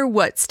matter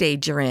what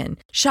stage you're in.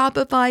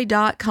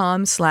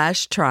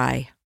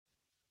 Shopify.com/try.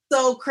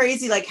 so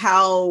crazy, like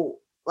how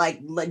like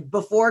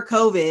before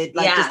COVID,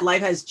 like just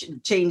life has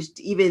changed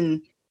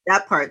even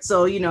that part.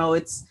 So, you know,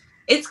 it's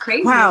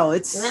crazy. Wow.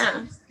 It's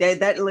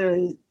that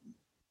literally.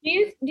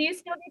 Do you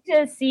still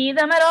get to see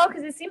them at all?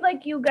 Because it seemed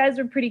like you guys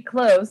were pretty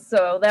close.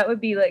 So that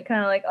would be like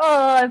kind of like,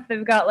 oh, if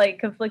they've got like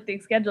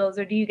conflicting schedules,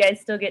 or do you guys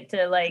still get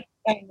to like?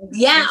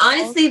 Yeah,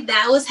 honestly,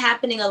 that was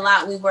happening a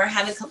lot. We were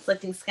having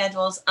conflicting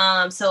schedules.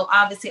 So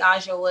obviously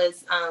Aja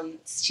was,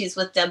 she's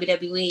with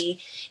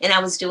WWE, and I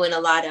was doing a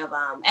lot of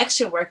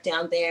extra work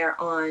down there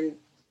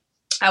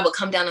I would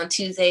come down on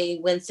Tuesday,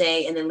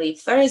 Wednesday, and then leave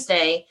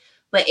Thursday.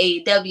 But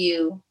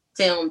AEW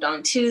filmed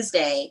on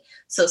Tuesday.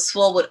 So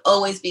Swole would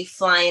always be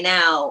flying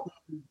out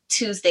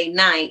Tuesday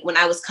night when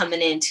I was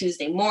coming in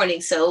Tuesday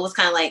morning. So it was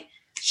kind of like,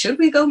 should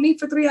we go meet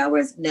for 3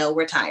 hours? No,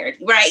 we're tired.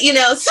 Right. You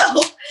know, so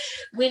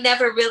we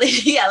never really,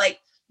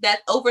 like that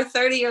over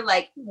 30, you're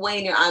like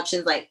weighing your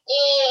options like,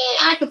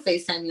 I could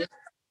FaceTime you.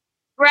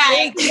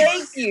 Right.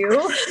 Thank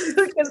you.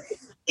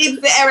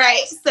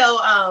 Right. So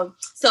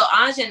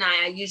Aja and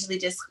I usually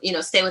just,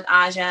 stay with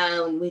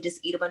Aja and we just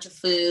eat a bunch of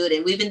food.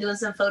 And we've been doing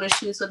some photo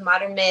shoots with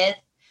Modern Myth.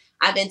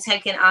 I've been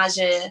taking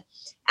Aja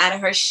out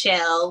of her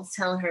shell,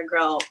 telling her,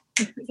 girl,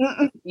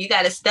 you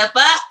got to step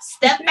up,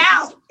 step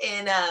out.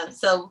 And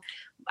so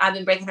I've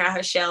been breaking her out of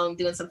her shell and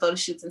doing some photo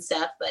shoots and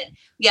stuff. But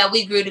yeah,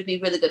 we grew to be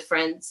really good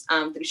friends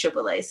through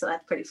AAA. So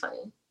that's pretty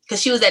funny. Because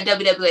she was at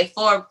WWA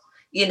 4,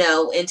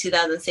 in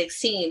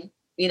 2016.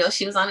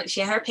 She was on it.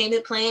 She had her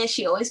payment plan.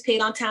 She always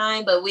paid on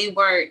time, but we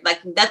weren't like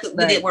that.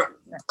 We weren't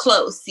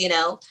close,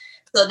 So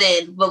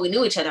then, but we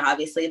knew each other,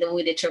 obviously. Then when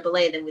we did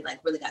AAA, then we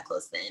really got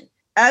close then.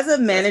 As a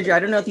manager, I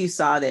don't know if you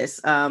saw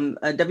this.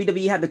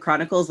 WWE had the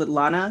Chronicles with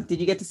Lana. Did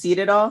you get to see it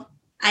at all?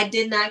 I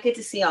did not get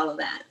to see all of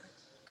that.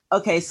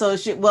 Okay, so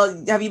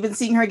have you been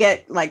seeing her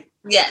get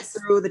yes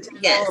through the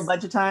table a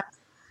bunch of times?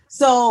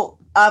 So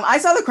I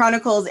saw the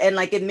Chronicles and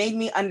it made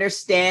me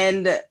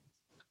understand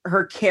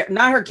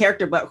not her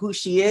character, but who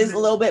she is a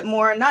little bit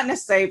more. Not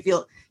necessarily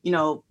feel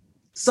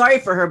sorry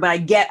for her, but I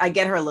get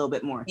her a little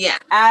bit more. Yeah.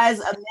 As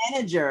a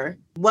manager,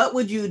 what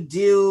would you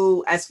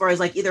do as far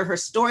as either her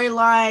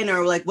storyline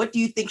or what do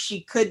you think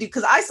she could do?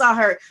 Because I saw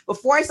her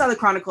before I saw the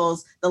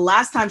Chronicles. The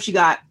last time she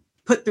got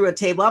put through a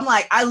table,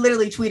 I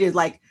literally tweeted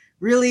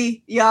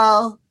really,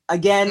 y'all,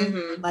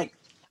 again, 9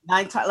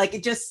 times.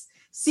 It just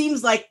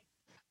seems like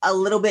a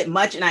little bit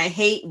much, and I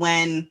hate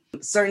when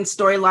certain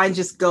storylines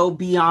just go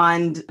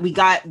beyond. We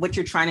got what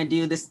you're trying to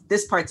do.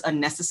 This part's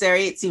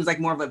unnecessary. It seems like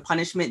more of a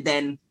punishment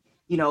than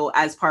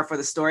as part for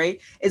the story.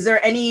 Is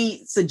there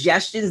any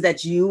suggestions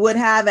that you would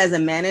have as a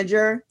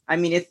manager? I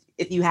mean,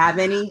 if you have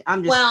any,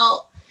 I'm just.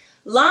 Well,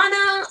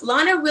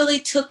 Lana really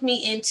took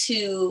me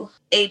into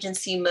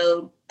agency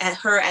mode at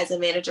her as a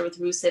manager with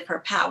Rusev, her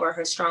power,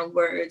 her strong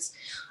words,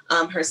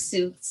 her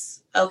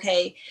suits.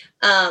 Okay.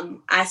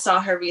 I saw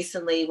her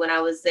recently when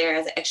I was there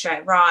as an extra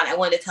at Raw, and I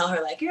wanted to tell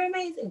her you're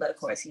amazing, but of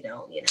course you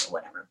don't,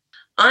 whatever.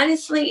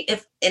 Honestly,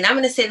 and I'm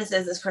going to say this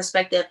as this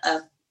perspective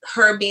of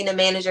her being a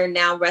manager,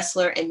 now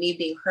wrestler, and me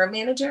being her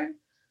manager.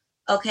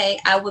 Okay.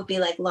 I would be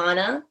like,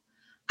 Lana,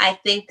 I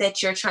think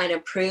that you're trying to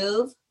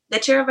prove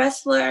that you're a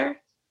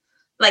wrestler.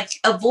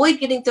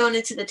 Avoid getting thrown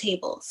into the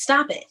table.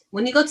 Stop it.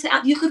 When you go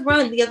to you could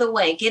run the other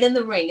way, get in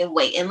the ring and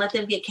wait and let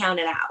them get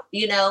counted out.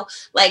 You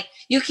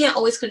can't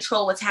always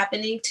control what's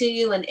happening to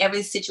you in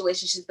every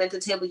situation she's been to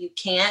the table. You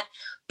can't,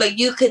 but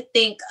you could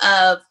think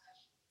of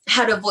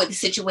how to avoid the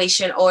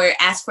situation, or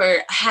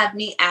have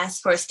me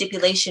ask for a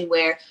stipulation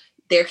where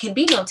there can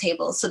be no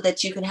tables so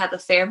that you can have a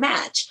fair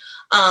match.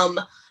 And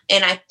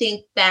I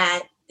think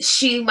that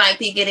she might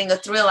be getting a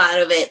thrill out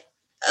of it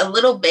a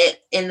little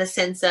bit, in the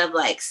sense of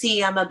like,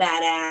 see, I'm a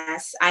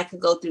badass. I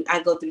go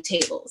through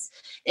tables,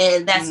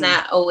 and that's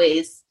not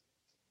always,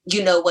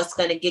 what's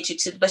going to get you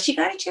to, but she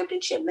got a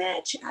championship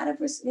match out of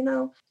her,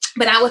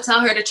 but I would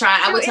tell her to try.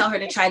 I would tell her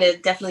to try to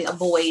definitely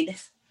avoid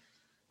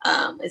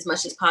as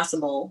much as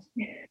possible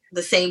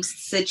the same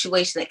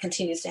situation that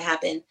continues to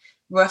happen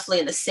roughly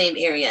in the same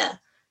area.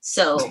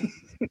 So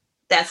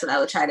that's what I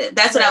would try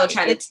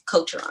to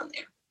coach her on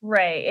there.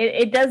 Right.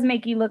 It does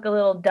make you look a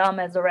little dumb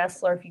as a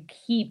wrestler if you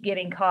keep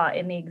getting caught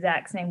in the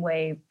exact same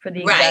way for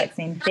the exact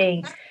same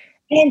thing.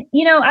 And,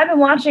 I've been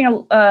watching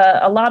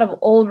a lot of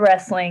old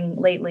wrestling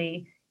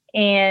lately,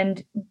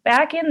 and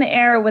back in the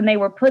era when they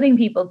were putting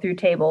people through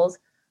tables,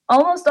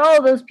 almost all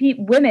of those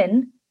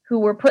women who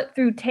were put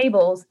through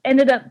tables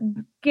ended up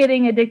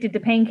getting addicted to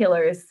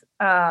painkillers,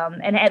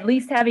 and at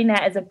least having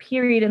that as a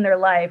period in their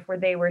life where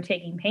they were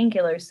taking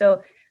painkillers.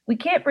 So we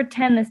can't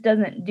pretend this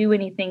doesn't do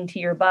anything to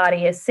your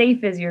body, as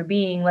safe as you're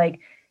being. Like,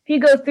 if you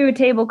go through a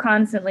table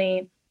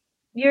constantly,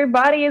 your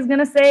body is going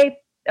to say,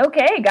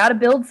 okay, got to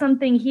build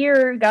something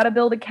here, got to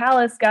build a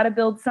callus, got to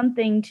build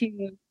something to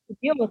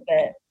deal with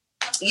it.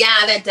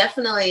 Yeah, that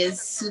definitely is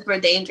super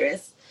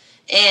dangerous.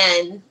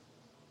 And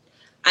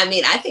I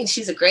mean, I think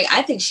she's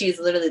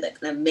literally like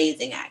an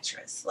amazing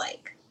actress,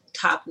 like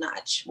top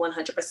notch,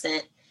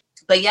 100%.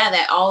 But yeah,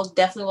 that all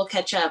definitely will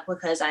catch up,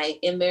 because I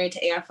am married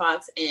to AR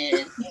Fox,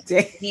 and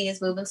he is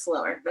moving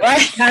slower.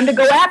 Right, time to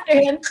go after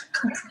him.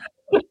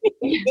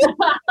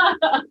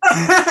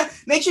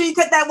 Make sure you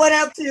cut that one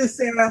out too,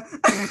 Sarah.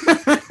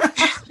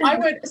 I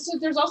would. So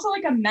there's also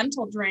like a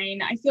mental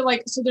drain. I feel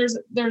like, so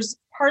there's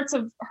parts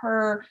of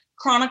her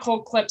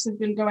chronicle clips have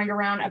been going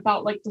around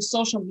about like the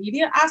social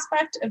media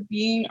aspect of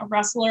being a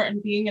wrestler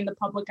and being in the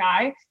public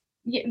eye.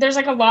 There's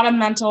like a lot of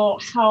mental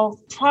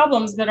health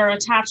problems that are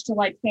attached to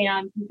like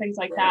fans and things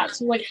like that.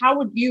 So like, how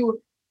would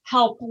you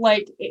help,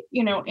 like,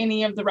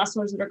 any of the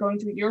wrestlers that are going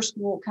through your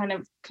school kind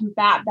of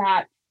combat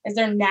that as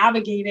they're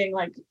navigating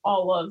like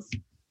all of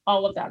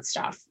that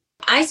stuff?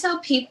 I tell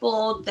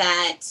people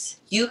that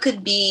you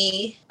could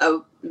be a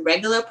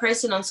regular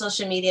person on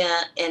social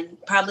media and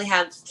probably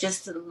have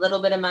just a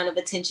little bit amount of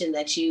attention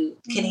that you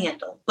can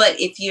handle. But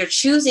if you're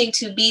choosing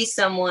to be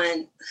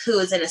someone who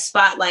is in a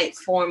spotlight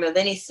form of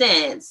any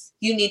sense,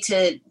 you need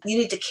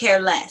to care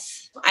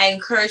less. I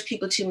encourage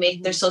people to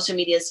make their social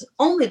medias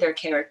only their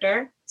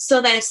character, so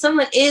that if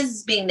someone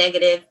is being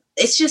negative,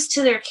 it's just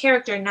to their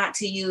character, not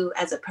to you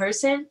as a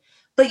person.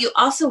 But you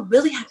also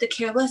really have to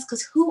care less,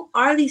 because who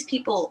are these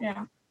people?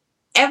 Yeah.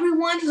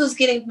 Everyone who's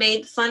getting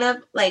made fun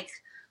of, like,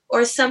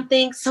 or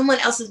something, someone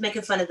else is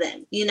making fun of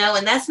them,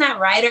 and that's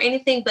not right or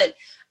anything. But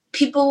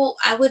people,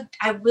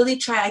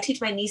 I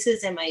teach my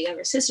nieces and my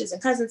younger sisters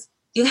and cousins,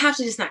 you have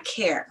to just not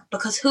care,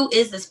 because who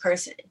is this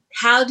person?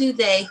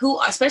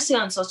 Especially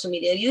on social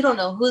media, you don't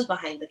know who's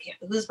behind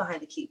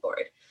the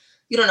keyboard.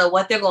 You don't know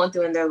what they're going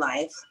through in their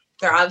life.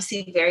 They're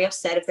obviously very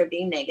upset if they're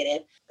being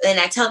negative. And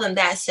I tell them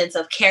that sense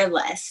of care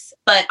less.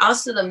 But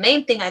also the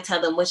main thing I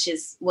tell them, which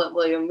is what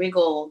William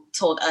Regal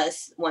told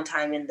us one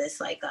time in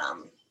this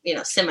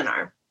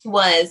seminar,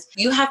 was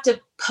you have to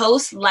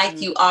post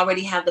like you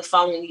already have the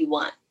following you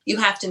want. You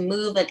have to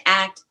move and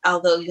act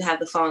although you have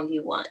the following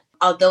you want.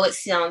 Although it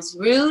sounds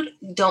rude,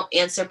 don't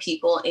answer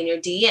people in your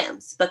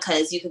DMs,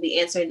 because you could be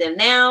answering them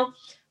now.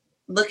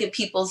 Look at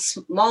people's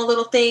small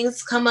little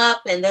things come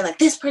up and they're like,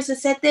 this person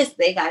said this,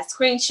 they got a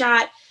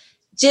screenshot.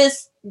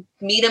 Just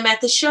meet them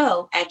at the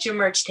show, at your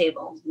merch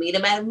table, meet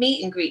them at a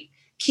meet and greet.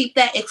 Keep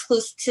that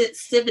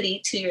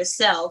exclusivity to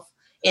yourself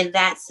in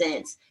that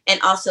sense, and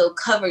also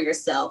cover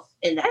yourself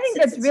in that sense. I think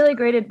that's really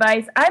great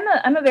advice.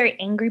 I'm a very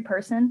angry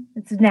person.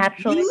 It's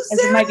natural, as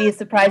it might be a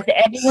surprise to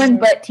everyone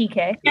but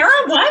TK. Sarah,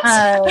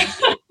 what?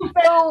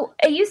 So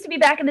it used to be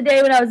back in the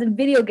day when I was in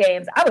video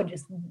games, I would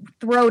just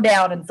throw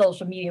down in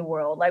social media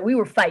world. Like, we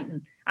were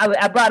fighting.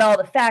 I brought all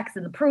the facts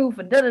and the proof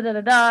and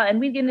and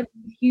we'd get into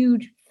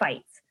huge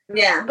fights.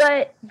 Yeah.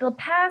 But the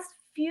past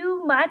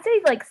few months, I'd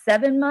say like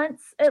 7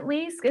 months at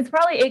least, it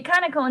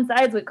kind of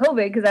coincides with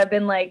COVID, because I've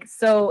been like,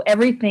 so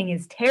everything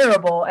is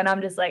terrible, and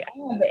I'm just like, I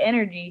don't have the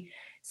energy.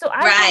 So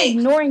I've been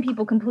ignoring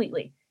people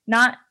completely.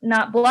 Not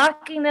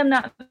blocking them,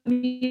 not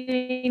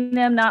muting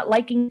them, not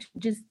liking,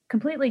 just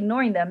completely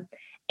ignoring them.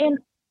 And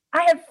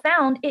I have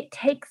found it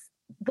takes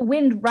the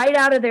wind right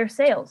out of their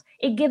sails.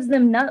 It gives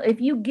them if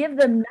you give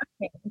them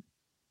nothing,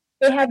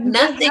 they have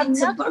nothing.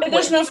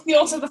 There's no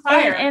fuel to the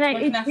fire. And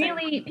it's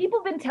really, people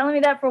have been telling me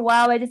that for a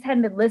while. I just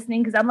hadn't been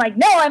listening, because I'm like,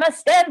 no, I must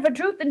stand for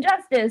truth and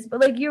justice. But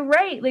like, you're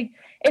right. Like,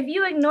 if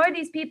you ignore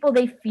these people,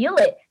 they feel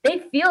it. They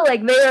feel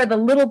like they are the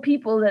little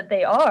people that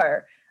they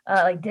are.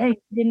 Like, dang,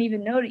 didn't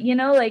even know,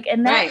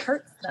 and that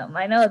hurts them.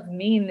 I know it's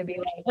mean to be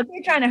like, but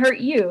they're trying to hurt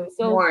you.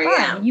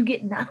 So you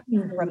get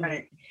nothing from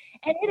it.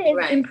 And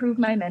it has improved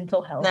my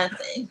mental health.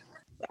 Nothing.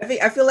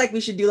 I feel like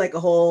we should do like a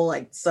whole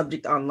like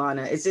subject on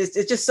Lana. It's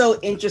just so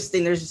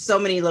interesting. There's just so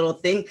many little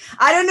things.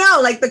 I don't know.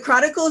 Like the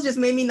Chronicles just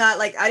made me not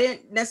like, I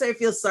didn't necessarily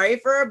feel sorry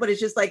for her, but it's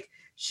just like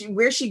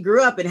where she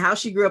grew up and how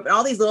she grew up and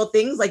all these little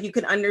things. Like you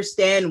can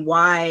understand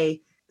why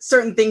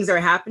certain things are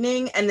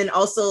happening. And then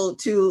also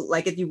too,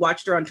 like if you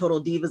watched her on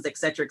Total Divas, et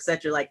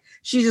cetera, like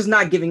she's just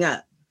not giving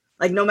up.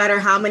 Like no matter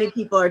how many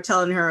people are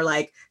telling her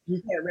like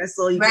you can't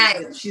wrestle,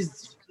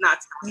 she's not.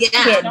 Yeah, she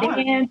can't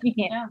dance, she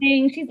can't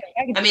sing. She's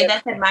like, I mean,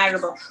 that's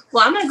admirable.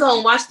 Well, I'm gonna go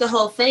and watch the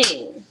whole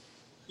thing.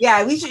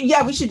 Yeah, we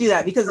should do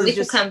that because we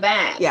just come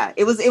back. Yeah,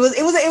 it was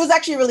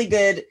actually really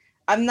good.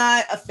 I'm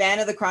not a fan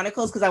of the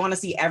Chronicles because I want to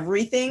see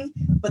everything,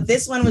 but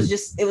this one was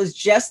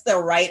just the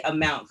right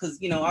amount because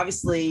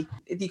obviously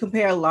if you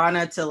compare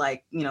Lana to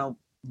like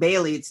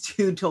Bailey, it's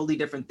two totally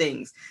different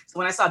things. So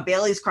when I saw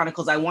Bailey's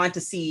Chronicles, I wanted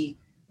to see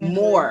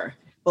more,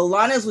 but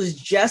Lana's was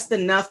just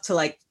enough to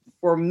like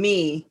for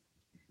me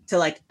to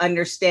like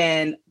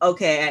understand.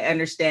 Okay, I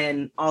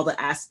understand all the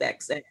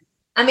aspects. And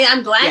I mean,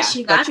 I'm glad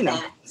she got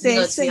that. Say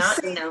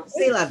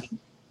love you.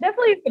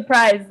 Definitely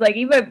surprised. Like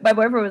even my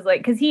boyfriend was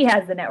like, because he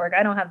has the network,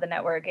 I don't have the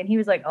network, and he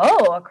was like,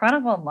 "Oh, a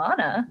Chronicle on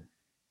Lana,"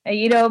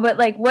 But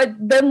like,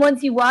 then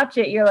once you watch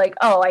it, you're like,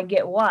 "Oh, I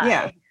get why."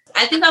 Yeah,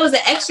 I think I was an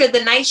extra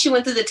the night she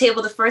went through the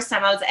table the first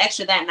time. I was an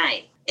extra that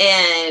night,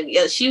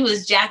 and she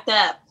was jacked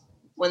up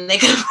when they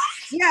got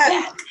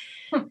back.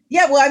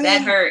 Yeah. Well, I mean,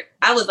 that hurt.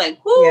 I was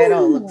like, "Whoo!" Yeah, it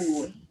all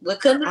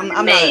looks.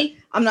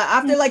 I'm not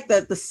after like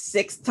the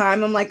sixth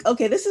time. I'm like,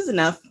 okay, this is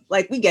enough.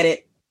 Like we get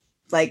it.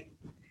 Like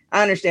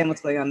I understand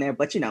what's going on there,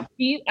 but I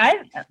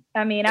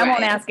mean, I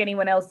won't ask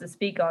anyone else to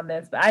speak on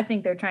this, but I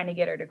think they're trying to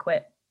get her to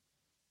quit.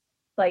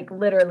 Like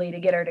literally to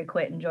get her to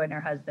quit and join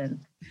her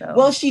husband. So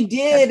well, she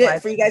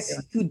did for you guys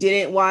who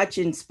didn't watch,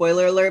 and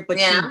spoiler alert, but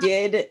she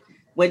did.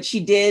 When she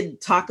did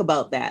talk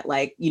about that,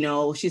 like,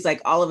 she's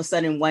like all of a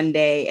sudden one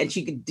day, and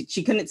she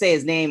couldn't say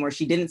his name, or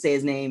she didn't say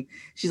his name.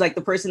 She's like,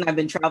 the person I've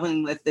been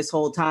traveling with this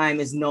whole time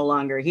is no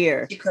longer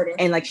here. She couldn't.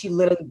 And like, she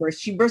literally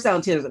burst out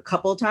in tears a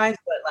couple of times,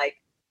 but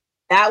like,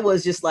 that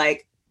was just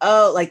like,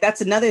 oh, like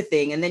that's another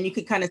thing. And then you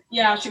could kind of.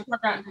 Yeah, she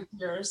forgot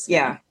tears.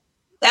 Yeah.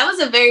 That was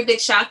a very big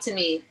shock to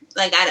me.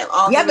 Like out of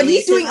all. Yeah, but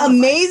he's doing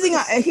amazing.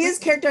 His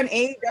character on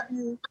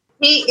AEW.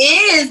 He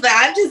is, but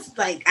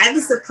I'm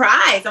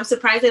surprised. I'm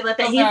surprised they let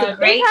that. He's a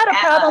great. They've had a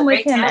problem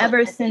with him talent,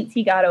 ever since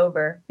he got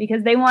over,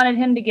 because they wanted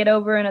him to get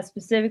over in a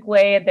specific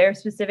way at their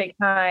specific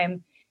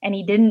time, and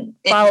he didn't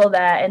follow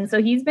that. And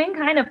so he's been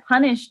kind of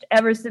punished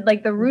ever since,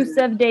 like the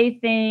Rusev Day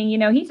thing.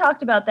 He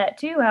talked about that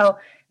too, how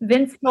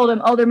Vince told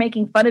him, "Oh, they're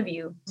making fun of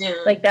you." Yeah.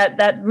 Like that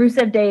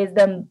Rusev Day is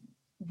them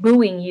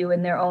booing you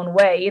in their own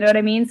way. You know what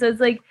I mean? So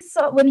it's like,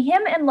 so when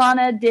him and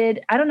Lana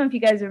did, I don't know if you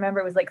guys remember,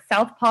 it was like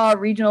Southpaw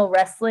Regional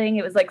Wrestling.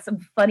 It was like some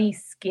funny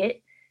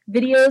skit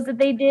videos that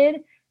they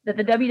did, that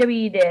the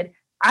WWE did.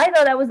 I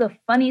thought that was the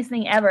funniest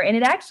thing ever. And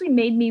it actually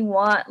made me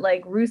want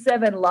like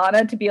Rusev and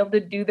Lana to be able to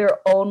do their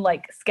own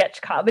like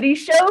sketch comedy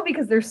show,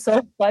 because they're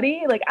so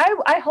funny. Like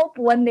I hope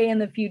one day in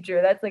the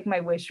future, that's like my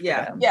wish for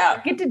them. Yeah.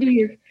 Get to do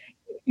your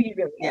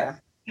yeah.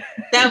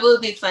 That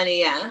would be funny,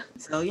 yeah.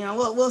 So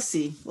we'll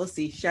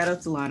see. Shout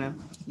out to Lana.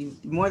 You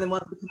more than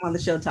welcome to come on the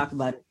show, talk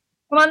about it.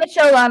 Come on the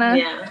show, Lana.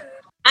 Yeah.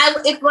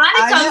 If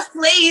Lana comes,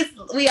 please,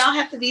 we all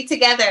have to be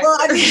together. Well,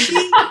 I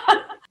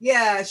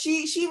mean,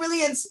 she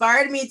really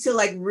inspired me to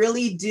like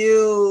really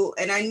do,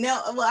 and I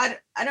know, well,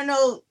 I don't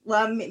know,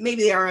 well,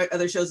 maybe there are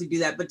other shows who do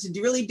that, but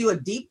to really do a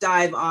deep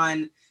dive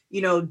on,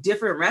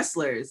 different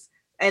wrestlers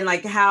and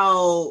like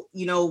how,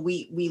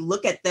 we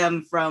look at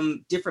them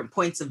from different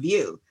points of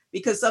view.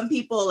 Because some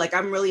people, like,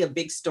 I'm really a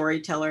big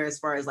storyteller as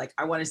far as like,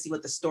 I want to see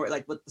what the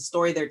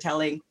story they're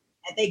telling.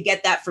 And they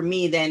get that from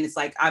me, then it's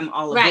like, I'm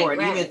all aboard,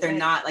 even if they're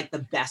not like the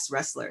best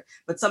wrestler.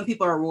 But some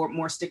people are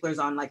more sticklers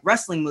on like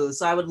wrestling moves.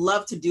 So I would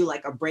love to do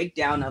like a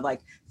breakdown of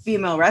like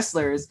female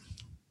wrestlers.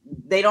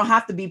 They don't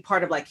have to be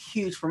part of like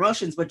huge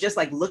promotions, but just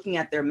like looking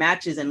at their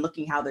matches and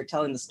looking how they're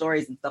telling the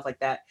stories and stuff like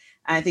that.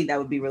 And I think that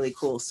would be really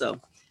cool. So,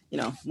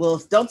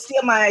 don't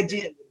steal my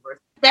idea.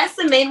 That's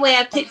the main way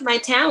I pick my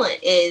talent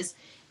is,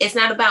 it's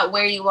not about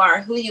where you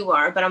are, who you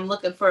are, but I'm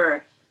looking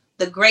for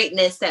the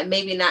greatness that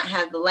maybe not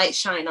have the light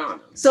shine on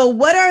them. So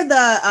what are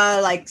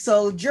the,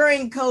 so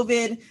during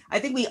COVID, I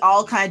think we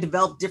all kind of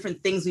developed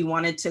different things we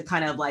wanted to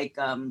kind of like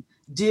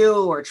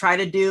do or try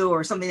to do,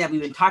 or something that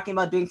we've been talking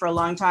about doing for a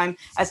long time.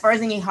 As far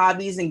as any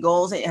hobbies and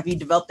goals, have you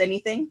developed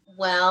anything?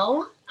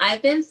 Well,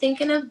 I've been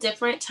thinking of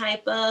different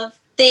type of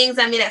things.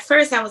 I mean, at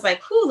first I was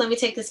like, let me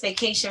take this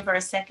vacation for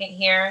a second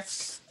here.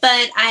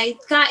 But I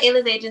got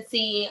Ayla's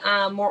agency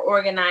more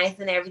organized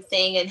and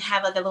everything, and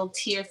have like a little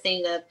tier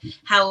thing of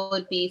how it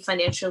would be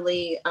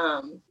financially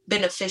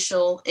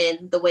beneficial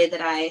in the way that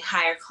I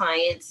hire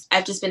clients.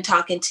 I've just been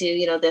talking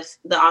to,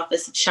 the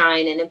Office of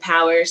Shine and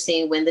Empower,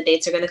 seeing when the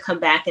dates are going to come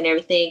back and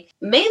everything.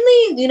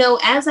 Mainly,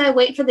 as I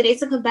wait for the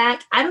dates to come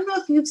back, I don't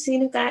know if you've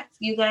seen it,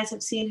 you guys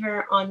have seen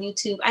her on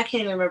YouTube. I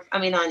can't remember. I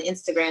mean, on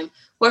Instagram,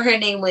 what her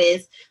name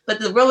was, but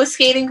the roller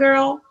skating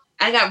girl.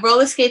 I got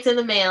roller skates in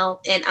the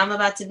mail, and I'm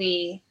about to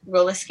be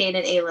roller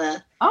skating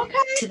Ayla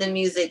to the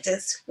music.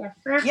 Just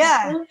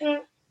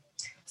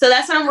So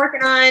that's what I'm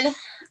working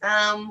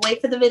on.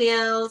 Wait for the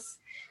videos.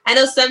 I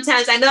know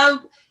sometimes,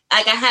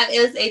 like I have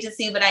Ayla's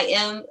agency, but I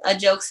am a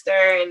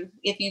jokester. And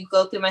if you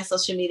go through my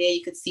social media,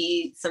 you could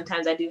see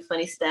sometimes I do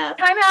funny stuff.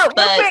 Time out,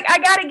 real quick. I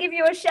got to give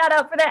you a shout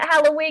out for that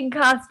Halloween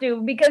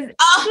costume because you little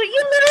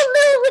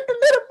with the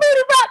little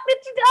booty rock that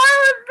you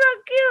it's so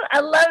cute. I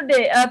loved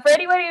it. For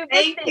anyone who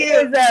missed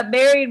it, was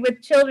Married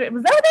with Children.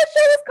 Was that what that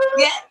show was called?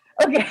 Yeah.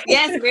 Okay.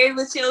 Yes, Married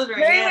with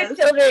Children. Married with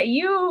Children.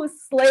 You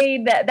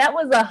slayed that. That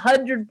was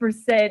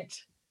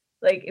 100%.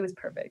 Like, it was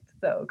perfect.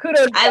 So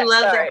kudos. I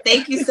love it.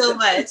 Thank you so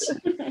much.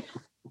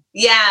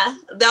 Yeah,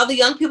 all the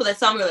young people that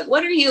saw me were like,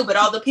 "What are you?" But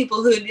all the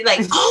people who were like,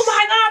 "Oh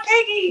my God,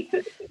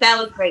 Peggy!"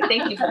 That was great.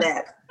 Thank you for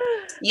that.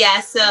 Yeah,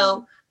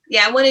 so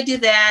yeah, I want to do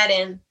that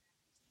and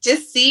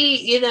just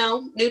see,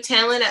 new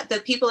talent at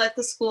the people at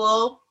the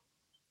school.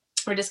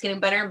 We're just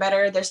getting better and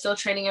better. They're still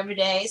training every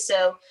day,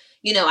 so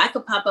I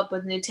could pop up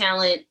with new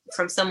talent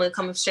from someone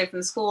coming straight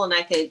from the school, and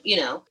I could,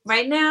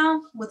 right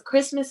now with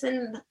Christmas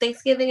and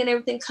Thanksgiving and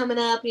everything coming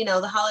up, the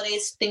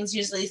holidays, things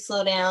usually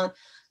slow down.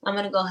 I'm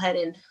gonna go ahead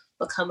and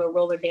become a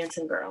roller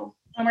dancing girl.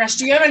 Oh my gosh,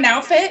 do you have an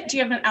outfit? Do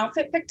you have an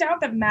outfit picked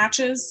out that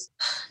matches?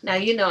 Now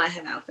I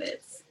have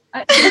outfits.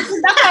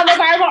 That's how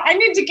I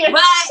need to get.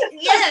 Right?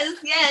 Yes.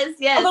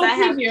 I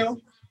have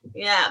you.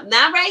 Yeah,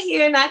 not right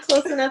here, not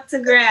close enough to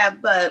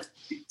grab, but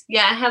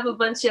yeah, I have a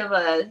bunch of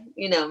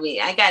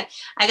me. I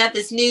got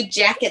this new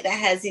jacket that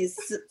has these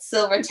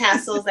silver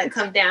tassels that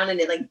come down and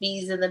it like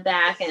bees in the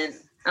back, and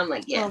I'm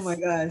like, yes. Oh my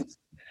gosh.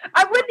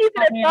 I wouldn't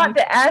even have thought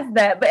to ask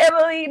that, but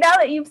Emily, now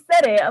that you've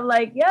said it, I'm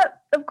like, yep,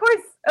 of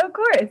course.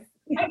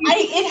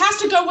 It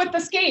has to go with the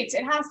skates.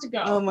 It has to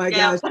go. Oh my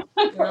gosh.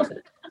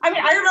 I mean,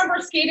 I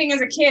remember skating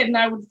as a kid, and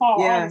I would fall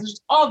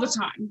all the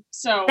time.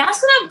 So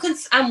that's what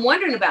I'm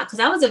wondering about, because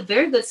I was a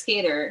very good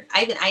skater.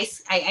 I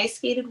ice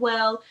skated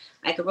well.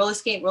 I could roller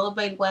skate,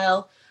 rollerblade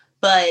well,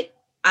 but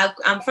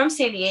I'm from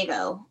San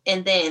Diego,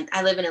 and then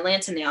I live in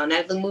Atlanta now, and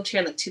I moved here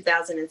in like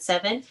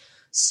 2007.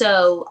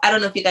 So I don't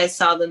know if you guys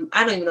saw them.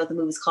 I don't even know what the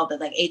movie's called, but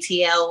like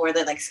ATL, where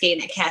they're like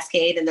skating at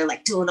Cascade and they're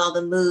like doing all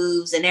the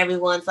moves and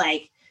everyone's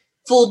like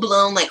full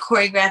blown like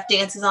choreographed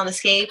dances on the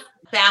skate.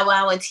 Bow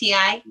Wow and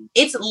T.I.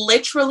 It's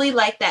literally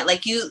like that.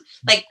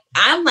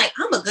 I'm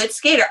a good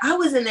skater. I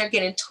was in there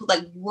getting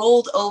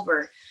rolled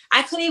over.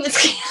 I couldn't even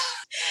skate.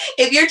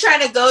 If you're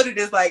trying to go to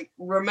this,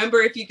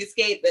 remember if you could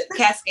skate, but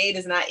Cascade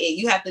is not it.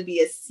 You have to be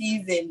a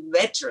seasoned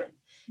veteran.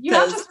 You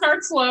have to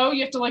start slow.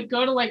 You have to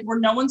go to where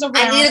no one's around.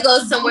 I need to go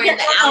somewhere in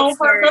the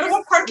outskirts. Go to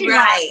a parking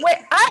lot.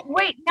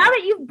 Wait. Now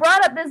that you've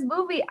brought up this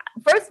movie,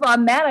 first of all,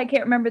 I'm mad I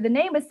can't remember the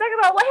name. But second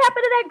of all, what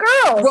happened to that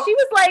girl? She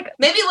was like,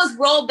 maybe it was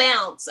Roll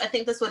Bounce. I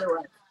think that's what it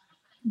was.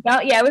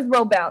 Yeah, it was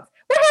Roll Bounce.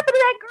 What happened to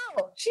that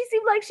girl? She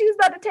seemed like she was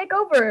about to take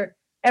over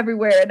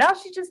everywhere. Now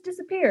she just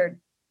disappeared.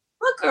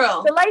 What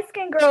girl? The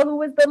light-skinned girl who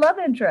was the love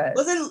interest.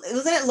 Wasn't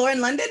it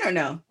Lauren London or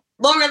no?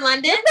 Lauren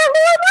London? Is that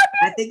Lauren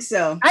London? I think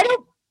so. I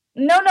don't.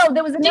 No,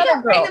 there was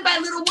another girl. Pregnant by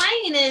Lil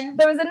Wayne, and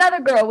there was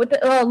another girl with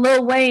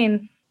Lil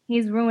Wayne.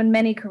 He's ruined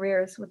many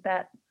careers with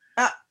that.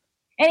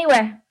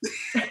 Anyway,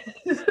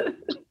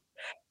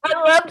 I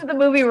loved the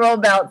movie Roll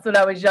Bounce when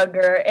I was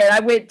younger, and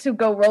I went to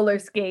go roller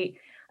skate.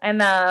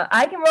 And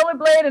I can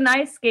rollerblade and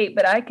ice skate,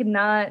 but I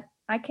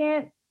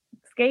can't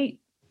skate.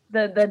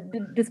 The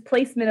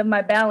displacement of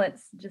my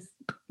balance just.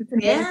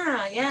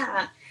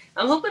 Yeah.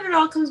 I'm hoping it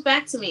all comes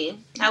back to me.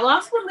 I will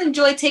also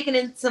enjoy taking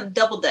in some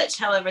double dutch.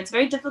 However, it's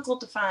very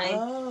difficult to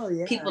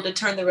find people to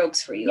turn the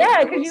ropes for you.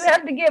 Yeah, because you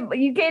have to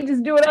you can't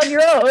just do it on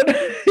your own.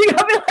 You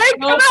gotta be like,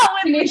 come on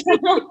with me.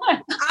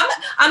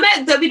 I'm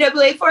at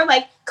WWA for come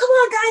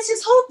on guys,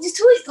 just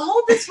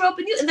hold this rope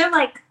and they're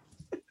like.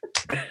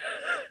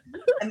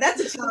 And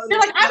that's you're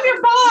like, I'm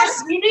your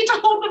boss. You need to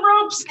hold the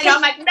ropes. And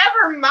I'm like,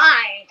 never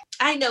mind.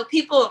 I know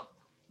people,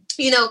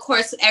 of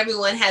course,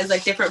 everyone has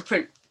different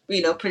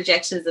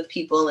projections of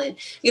people, and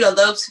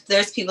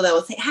there's people that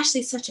will say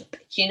Ashley's such a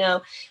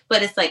bitch,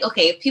 but it's like,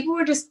 okay, if people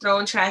were just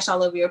throwing trash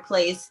all over your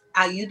place,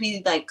 you'd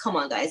be like, come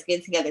on guys,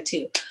 get together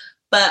too.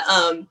 But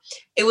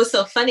it was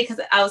so funny because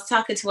I was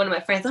talking to one of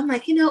my friends. I'm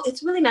like,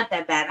 it's really not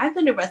that bad. I've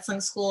been to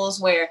wrestling schools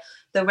where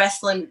the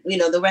wrestling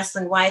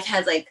wife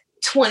has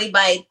 20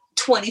 by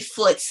 20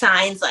 foot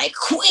signs like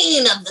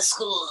queen of the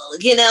school,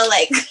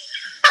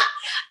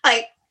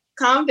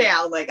 calm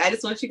down. I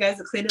just want you guys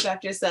to clean up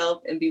after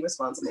yourself and be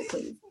responsible,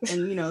 please.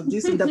 And, do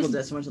some double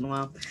dutch once in a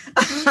while.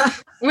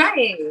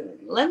 Right.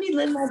 Let me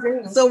live my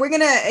dream. So we're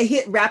going to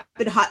hit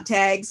rapid hot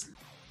tags.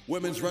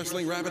 Women's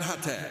Wrestling Rapid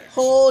Hot Tag.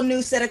 Whole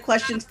new set of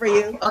questions for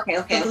you. Okay.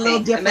 A little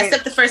different. I messed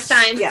up the first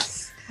time.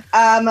 Yes.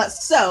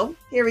 So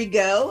here we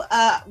go.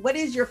 What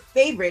is your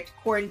favorite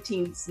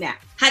quarantine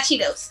snack? Hot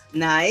Cheetos.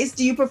 Nice.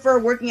 Do you prefer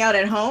working out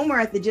at home or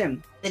at the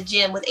gym? The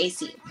gym with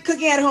AC.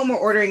 Cooking at home or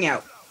ordering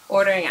out?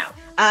 Ordering out.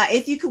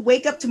 If you could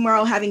wake up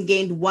tomorrow having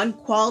gained one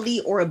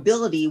quality or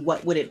ability,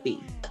 what would it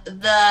be?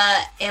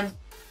 The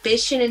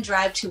ambition and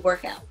drive to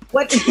work out.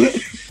 What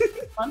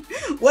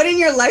in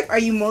your life are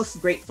you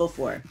most grateful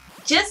for?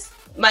 just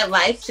my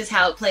life, just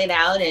how it played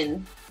out,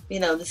 and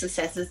the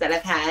successes that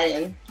I've had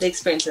and the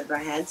experiences that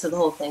I had. So the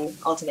whole thing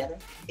altogether.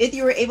 If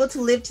you were able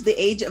to live to the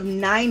age of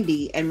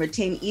 90 and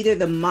retain either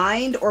the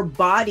mind or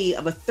body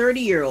of a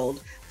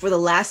 30-year-old for the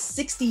last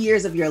 60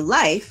 years of your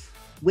life,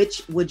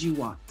 which would you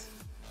want?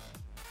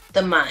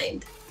 The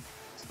mind.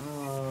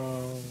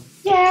 Oh.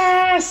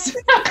 Yes.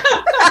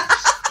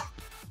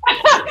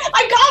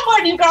 I got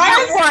one, you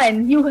guys.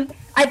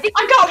 I think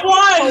I got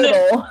one.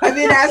 Total. I've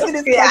been asking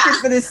this question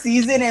for this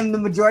season, and the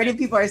majority of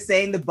people are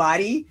saying the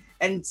body.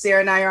 And Sarah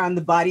and I are on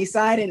the body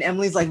side, and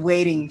Emily's like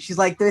waiting. She's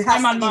like, there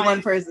has to be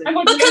one person.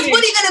 Because what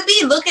are you gonna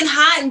be, looking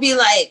hot and be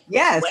like,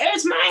 yes,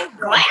 where's my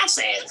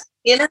glasses?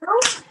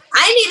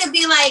 I need to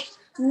be like,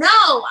 no,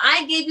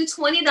 I gave you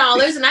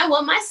 $20 and I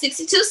want my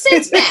 62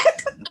 cents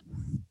back.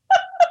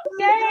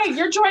 Yay,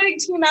 you're joining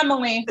Team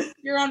Emily.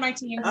 You're on my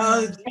team.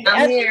 I think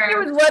there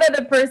was one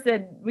other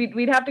person.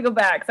 We'd have to go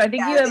back. So I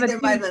think you have a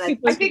team.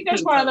 I think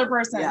there's one other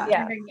person.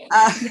 Yeah.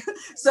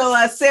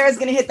 So Sarah's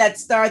going to hit that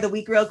star of the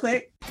week real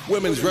quick.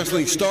 Women's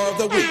Wrestling Star of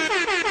the Week.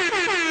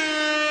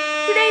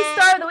 Today's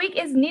star of the week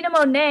is Nina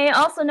Monet,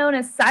 also known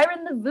as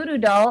Siren the Voodoo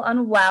Doll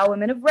on WoW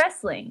Women of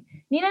Wrestling.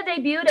 Nina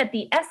debuted at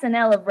the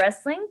SNL of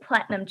Wrestling,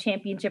 Platinum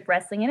Championship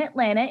Wrestling in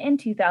Atlanta in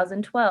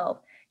 2012.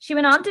 She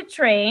went on to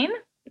train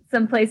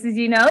some places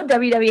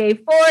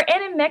WWA 4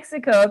 and in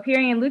Mexico,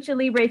 appearing in Lucha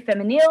Libre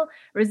Femenil,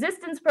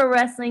 Resistance Pro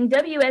Wrestling,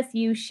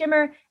 WSU,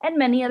 Shimmer, and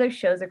many other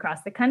shows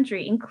across the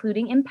country,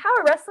 including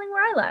Empower Wrestling,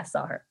 where I last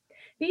saw her.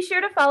 Be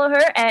sure to follow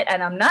her at,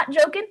 and I'm not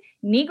joking,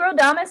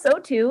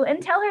 NegroDamas02,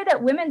 and tell her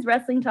that Women's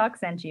Wrestling Talk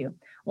sent you.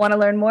 Want to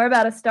learn more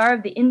about a star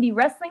of the indie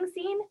wrestling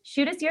scene?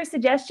 Shoot us your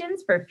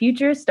suggestions for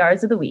future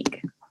Stars of the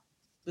Week.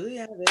 Oh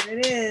yeah, there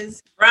it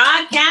is.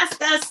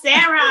 Broadcaster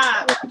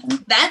Sarah.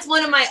 That's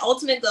one of my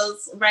ultimate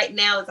goals right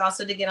now, is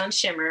also to get on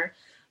Shimmer.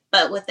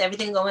 But with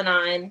everything going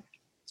on,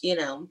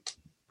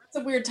 it's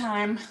a weird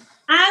time.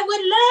 I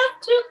would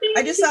love to be.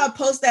 I just saw a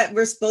post that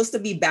we're supposed to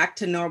be back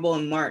to normal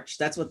in March.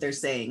 That's what they're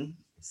saying.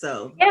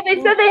 So yeah,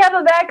 they said they have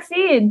a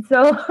vaccine.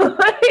 So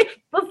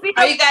we'll see.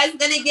 Are you guys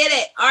gonna get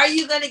it? Are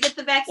you gonna get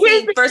the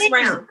vaccine first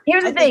round?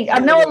 Here's the thing. I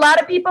know a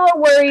lot of people are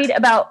worried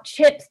about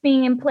chips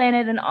being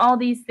implanted and all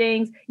these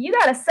things. You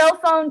got a cell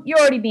phone, you're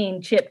already being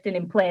chipped and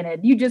implanted.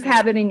 You just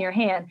have it in your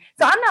hand.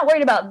 So I'm not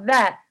worried about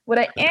that. What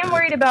I am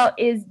worried about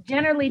is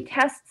generally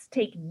tests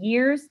take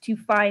years to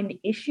find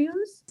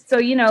issues. So,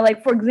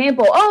 like, for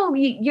example,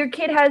 your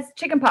kid has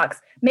chickenpox.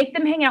 Make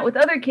them hang out with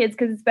other kids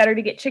because it's better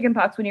to get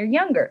chickenpox when you're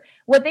younger.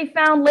 What they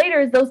found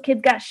later is those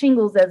kids got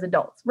shingles as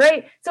adults,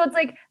 right? So it's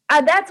like,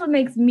 that's what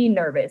makes me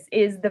nervous,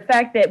 is the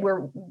fact that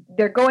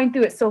they're going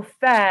through it so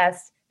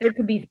fast, there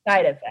could be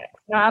side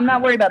effects. Now, I'm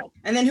not worried about that.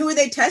 And then who are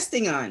they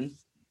testing on?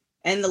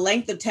 And the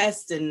length of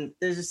tests, and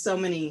there's just so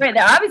many. Right,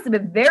 they're obviously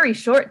been very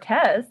short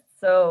tests.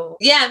 So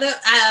yeah,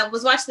 I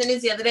was watching the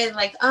news the other day.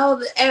 Like,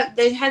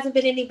 there hasn't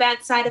been any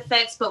bad side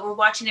effects, but we're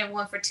watching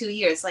everyone for 2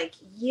 years. Like,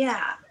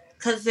 yeah,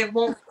 because they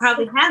won't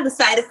probably have the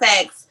side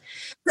effects.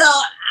 So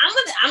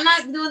I'm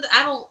not doing.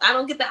 I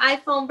don't get the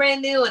iPhone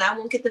brand new, and I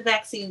won't get the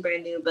vaccine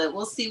brand new. But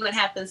we'll see what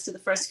happens to the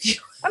first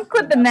few. I'm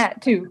clipping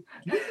that too.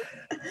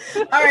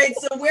 All right.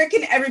 So where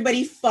can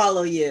everybody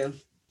follow you?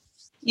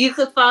 You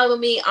could follow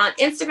me on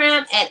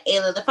Instagram at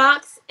Ayla the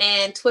Fox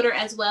and Twitter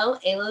as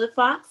well, Ayla the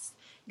Fox.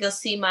 You'll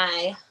see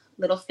my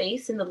little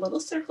face in the little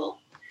circle.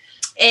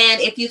 And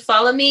if you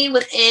follow me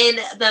within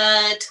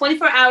the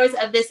 24 hours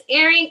of this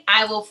airing,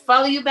 I will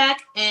follow you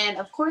back. And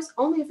of course,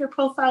 only if your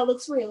profile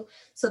looks real.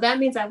 So that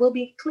means I will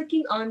be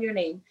clicking on your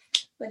name.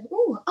 Like,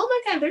 oh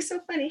my God, they're so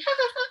funny.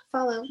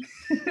 Follow.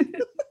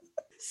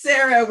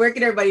 Sarah, where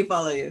can everybody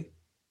follow you?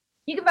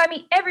 You can find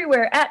me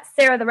everywhere at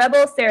Sarah the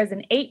Rebel. Sarah's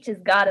an H, as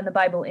God in the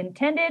Bible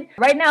intended.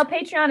 Right now,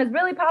 Patreon is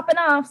really popping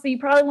off, so you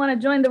probably want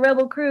to join the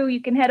Rebel crew.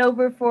 You can head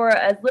over for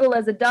as little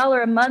as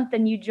 $1 a month,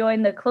 and you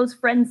join the close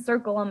friends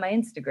circle on my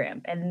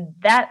Instagram. And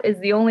that is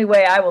the only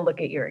way I will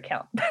look at your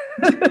account.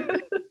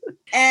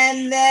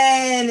 And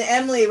then,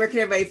 Emily, where can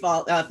everybody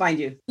find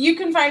you? You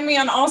can find me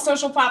on all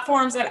social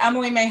platforms at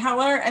Emily May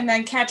Heller, and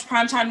then catch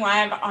Primetime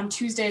Live on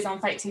Tuesdays on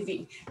Fight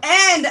TV.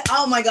 And,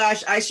 oh my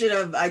gosh, I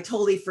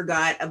totally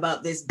forgot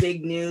about this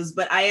big news,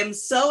 but I am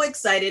so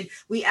excited.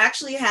 We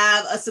actually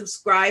have a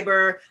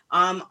subscriber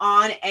on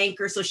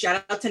Anchor, so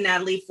shout out to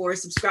Natalie for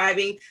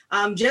subscribing.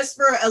 Just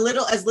for as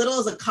little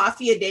as a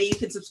coffee a day, you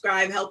can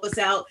subscribe, help us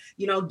out,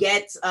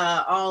 get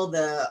all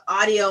the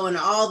audio and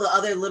all the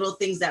other little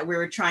things that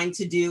we're trying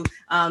to do.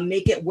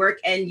 Make it work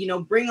and,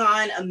 bring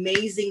on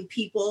amazing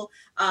people.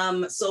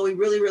 So we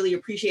really, really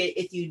appreciate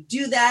it if you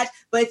do that.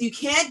 But if you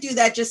can't do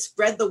that, just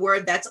spread the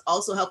word. That's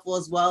also helpful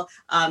as well.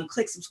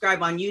 Click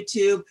subscribe on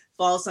YouTube.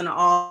 Follow us on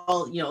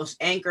all,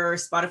 Anchor,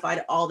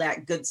 Spotify, all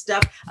that good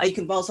stuff. You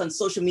can follow us on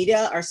social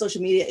media. Our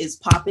social media is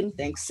popping.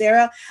 Thanks,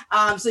 Sarah.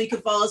 So you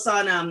can follow us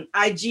on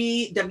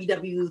IG,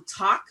 WW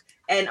Talk.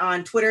 and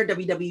on Twitter,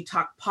 WW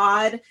Talk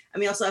Pod.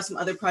 And we also have some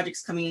other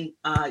projects coming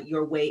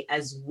your way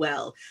as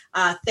well.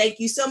 Thank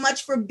you so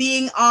much for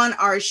being on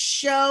our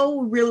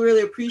show. Really,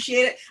 really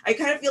appreciate it. I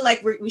kind of feel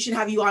like we should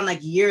have you on like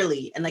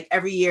yearly, and like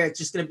every year it's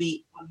just going to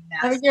be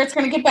every year it's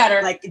going to get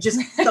better. Like just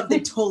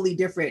something totally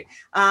different.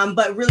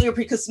 But really,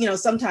 because, you know,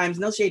 sometimes,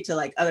 no shade to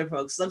like other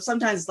folks.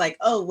 Sometimes it's like,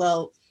 oh,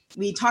 well,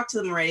 we talked to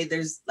them already.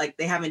 There's like,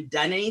 they haven't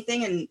done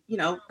anything. And, you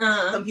know,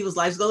 some people's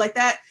lives go like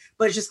that.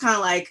 But it's just kind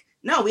of like,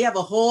 no, we have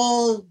a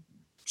whole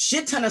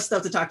shit ton of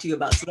stuff to talk to you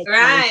about. So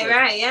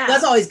right, yeah.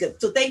 That's always good.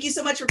 So thank you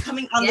so much for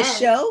coming on the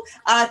show.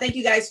 Thank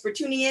you guys for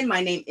tuning in.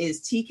 My name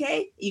is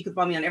TK. You can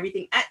follow me on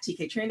everything at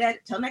TK Trinidad.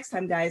 Till next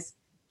time, guys.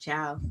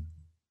 Ciao.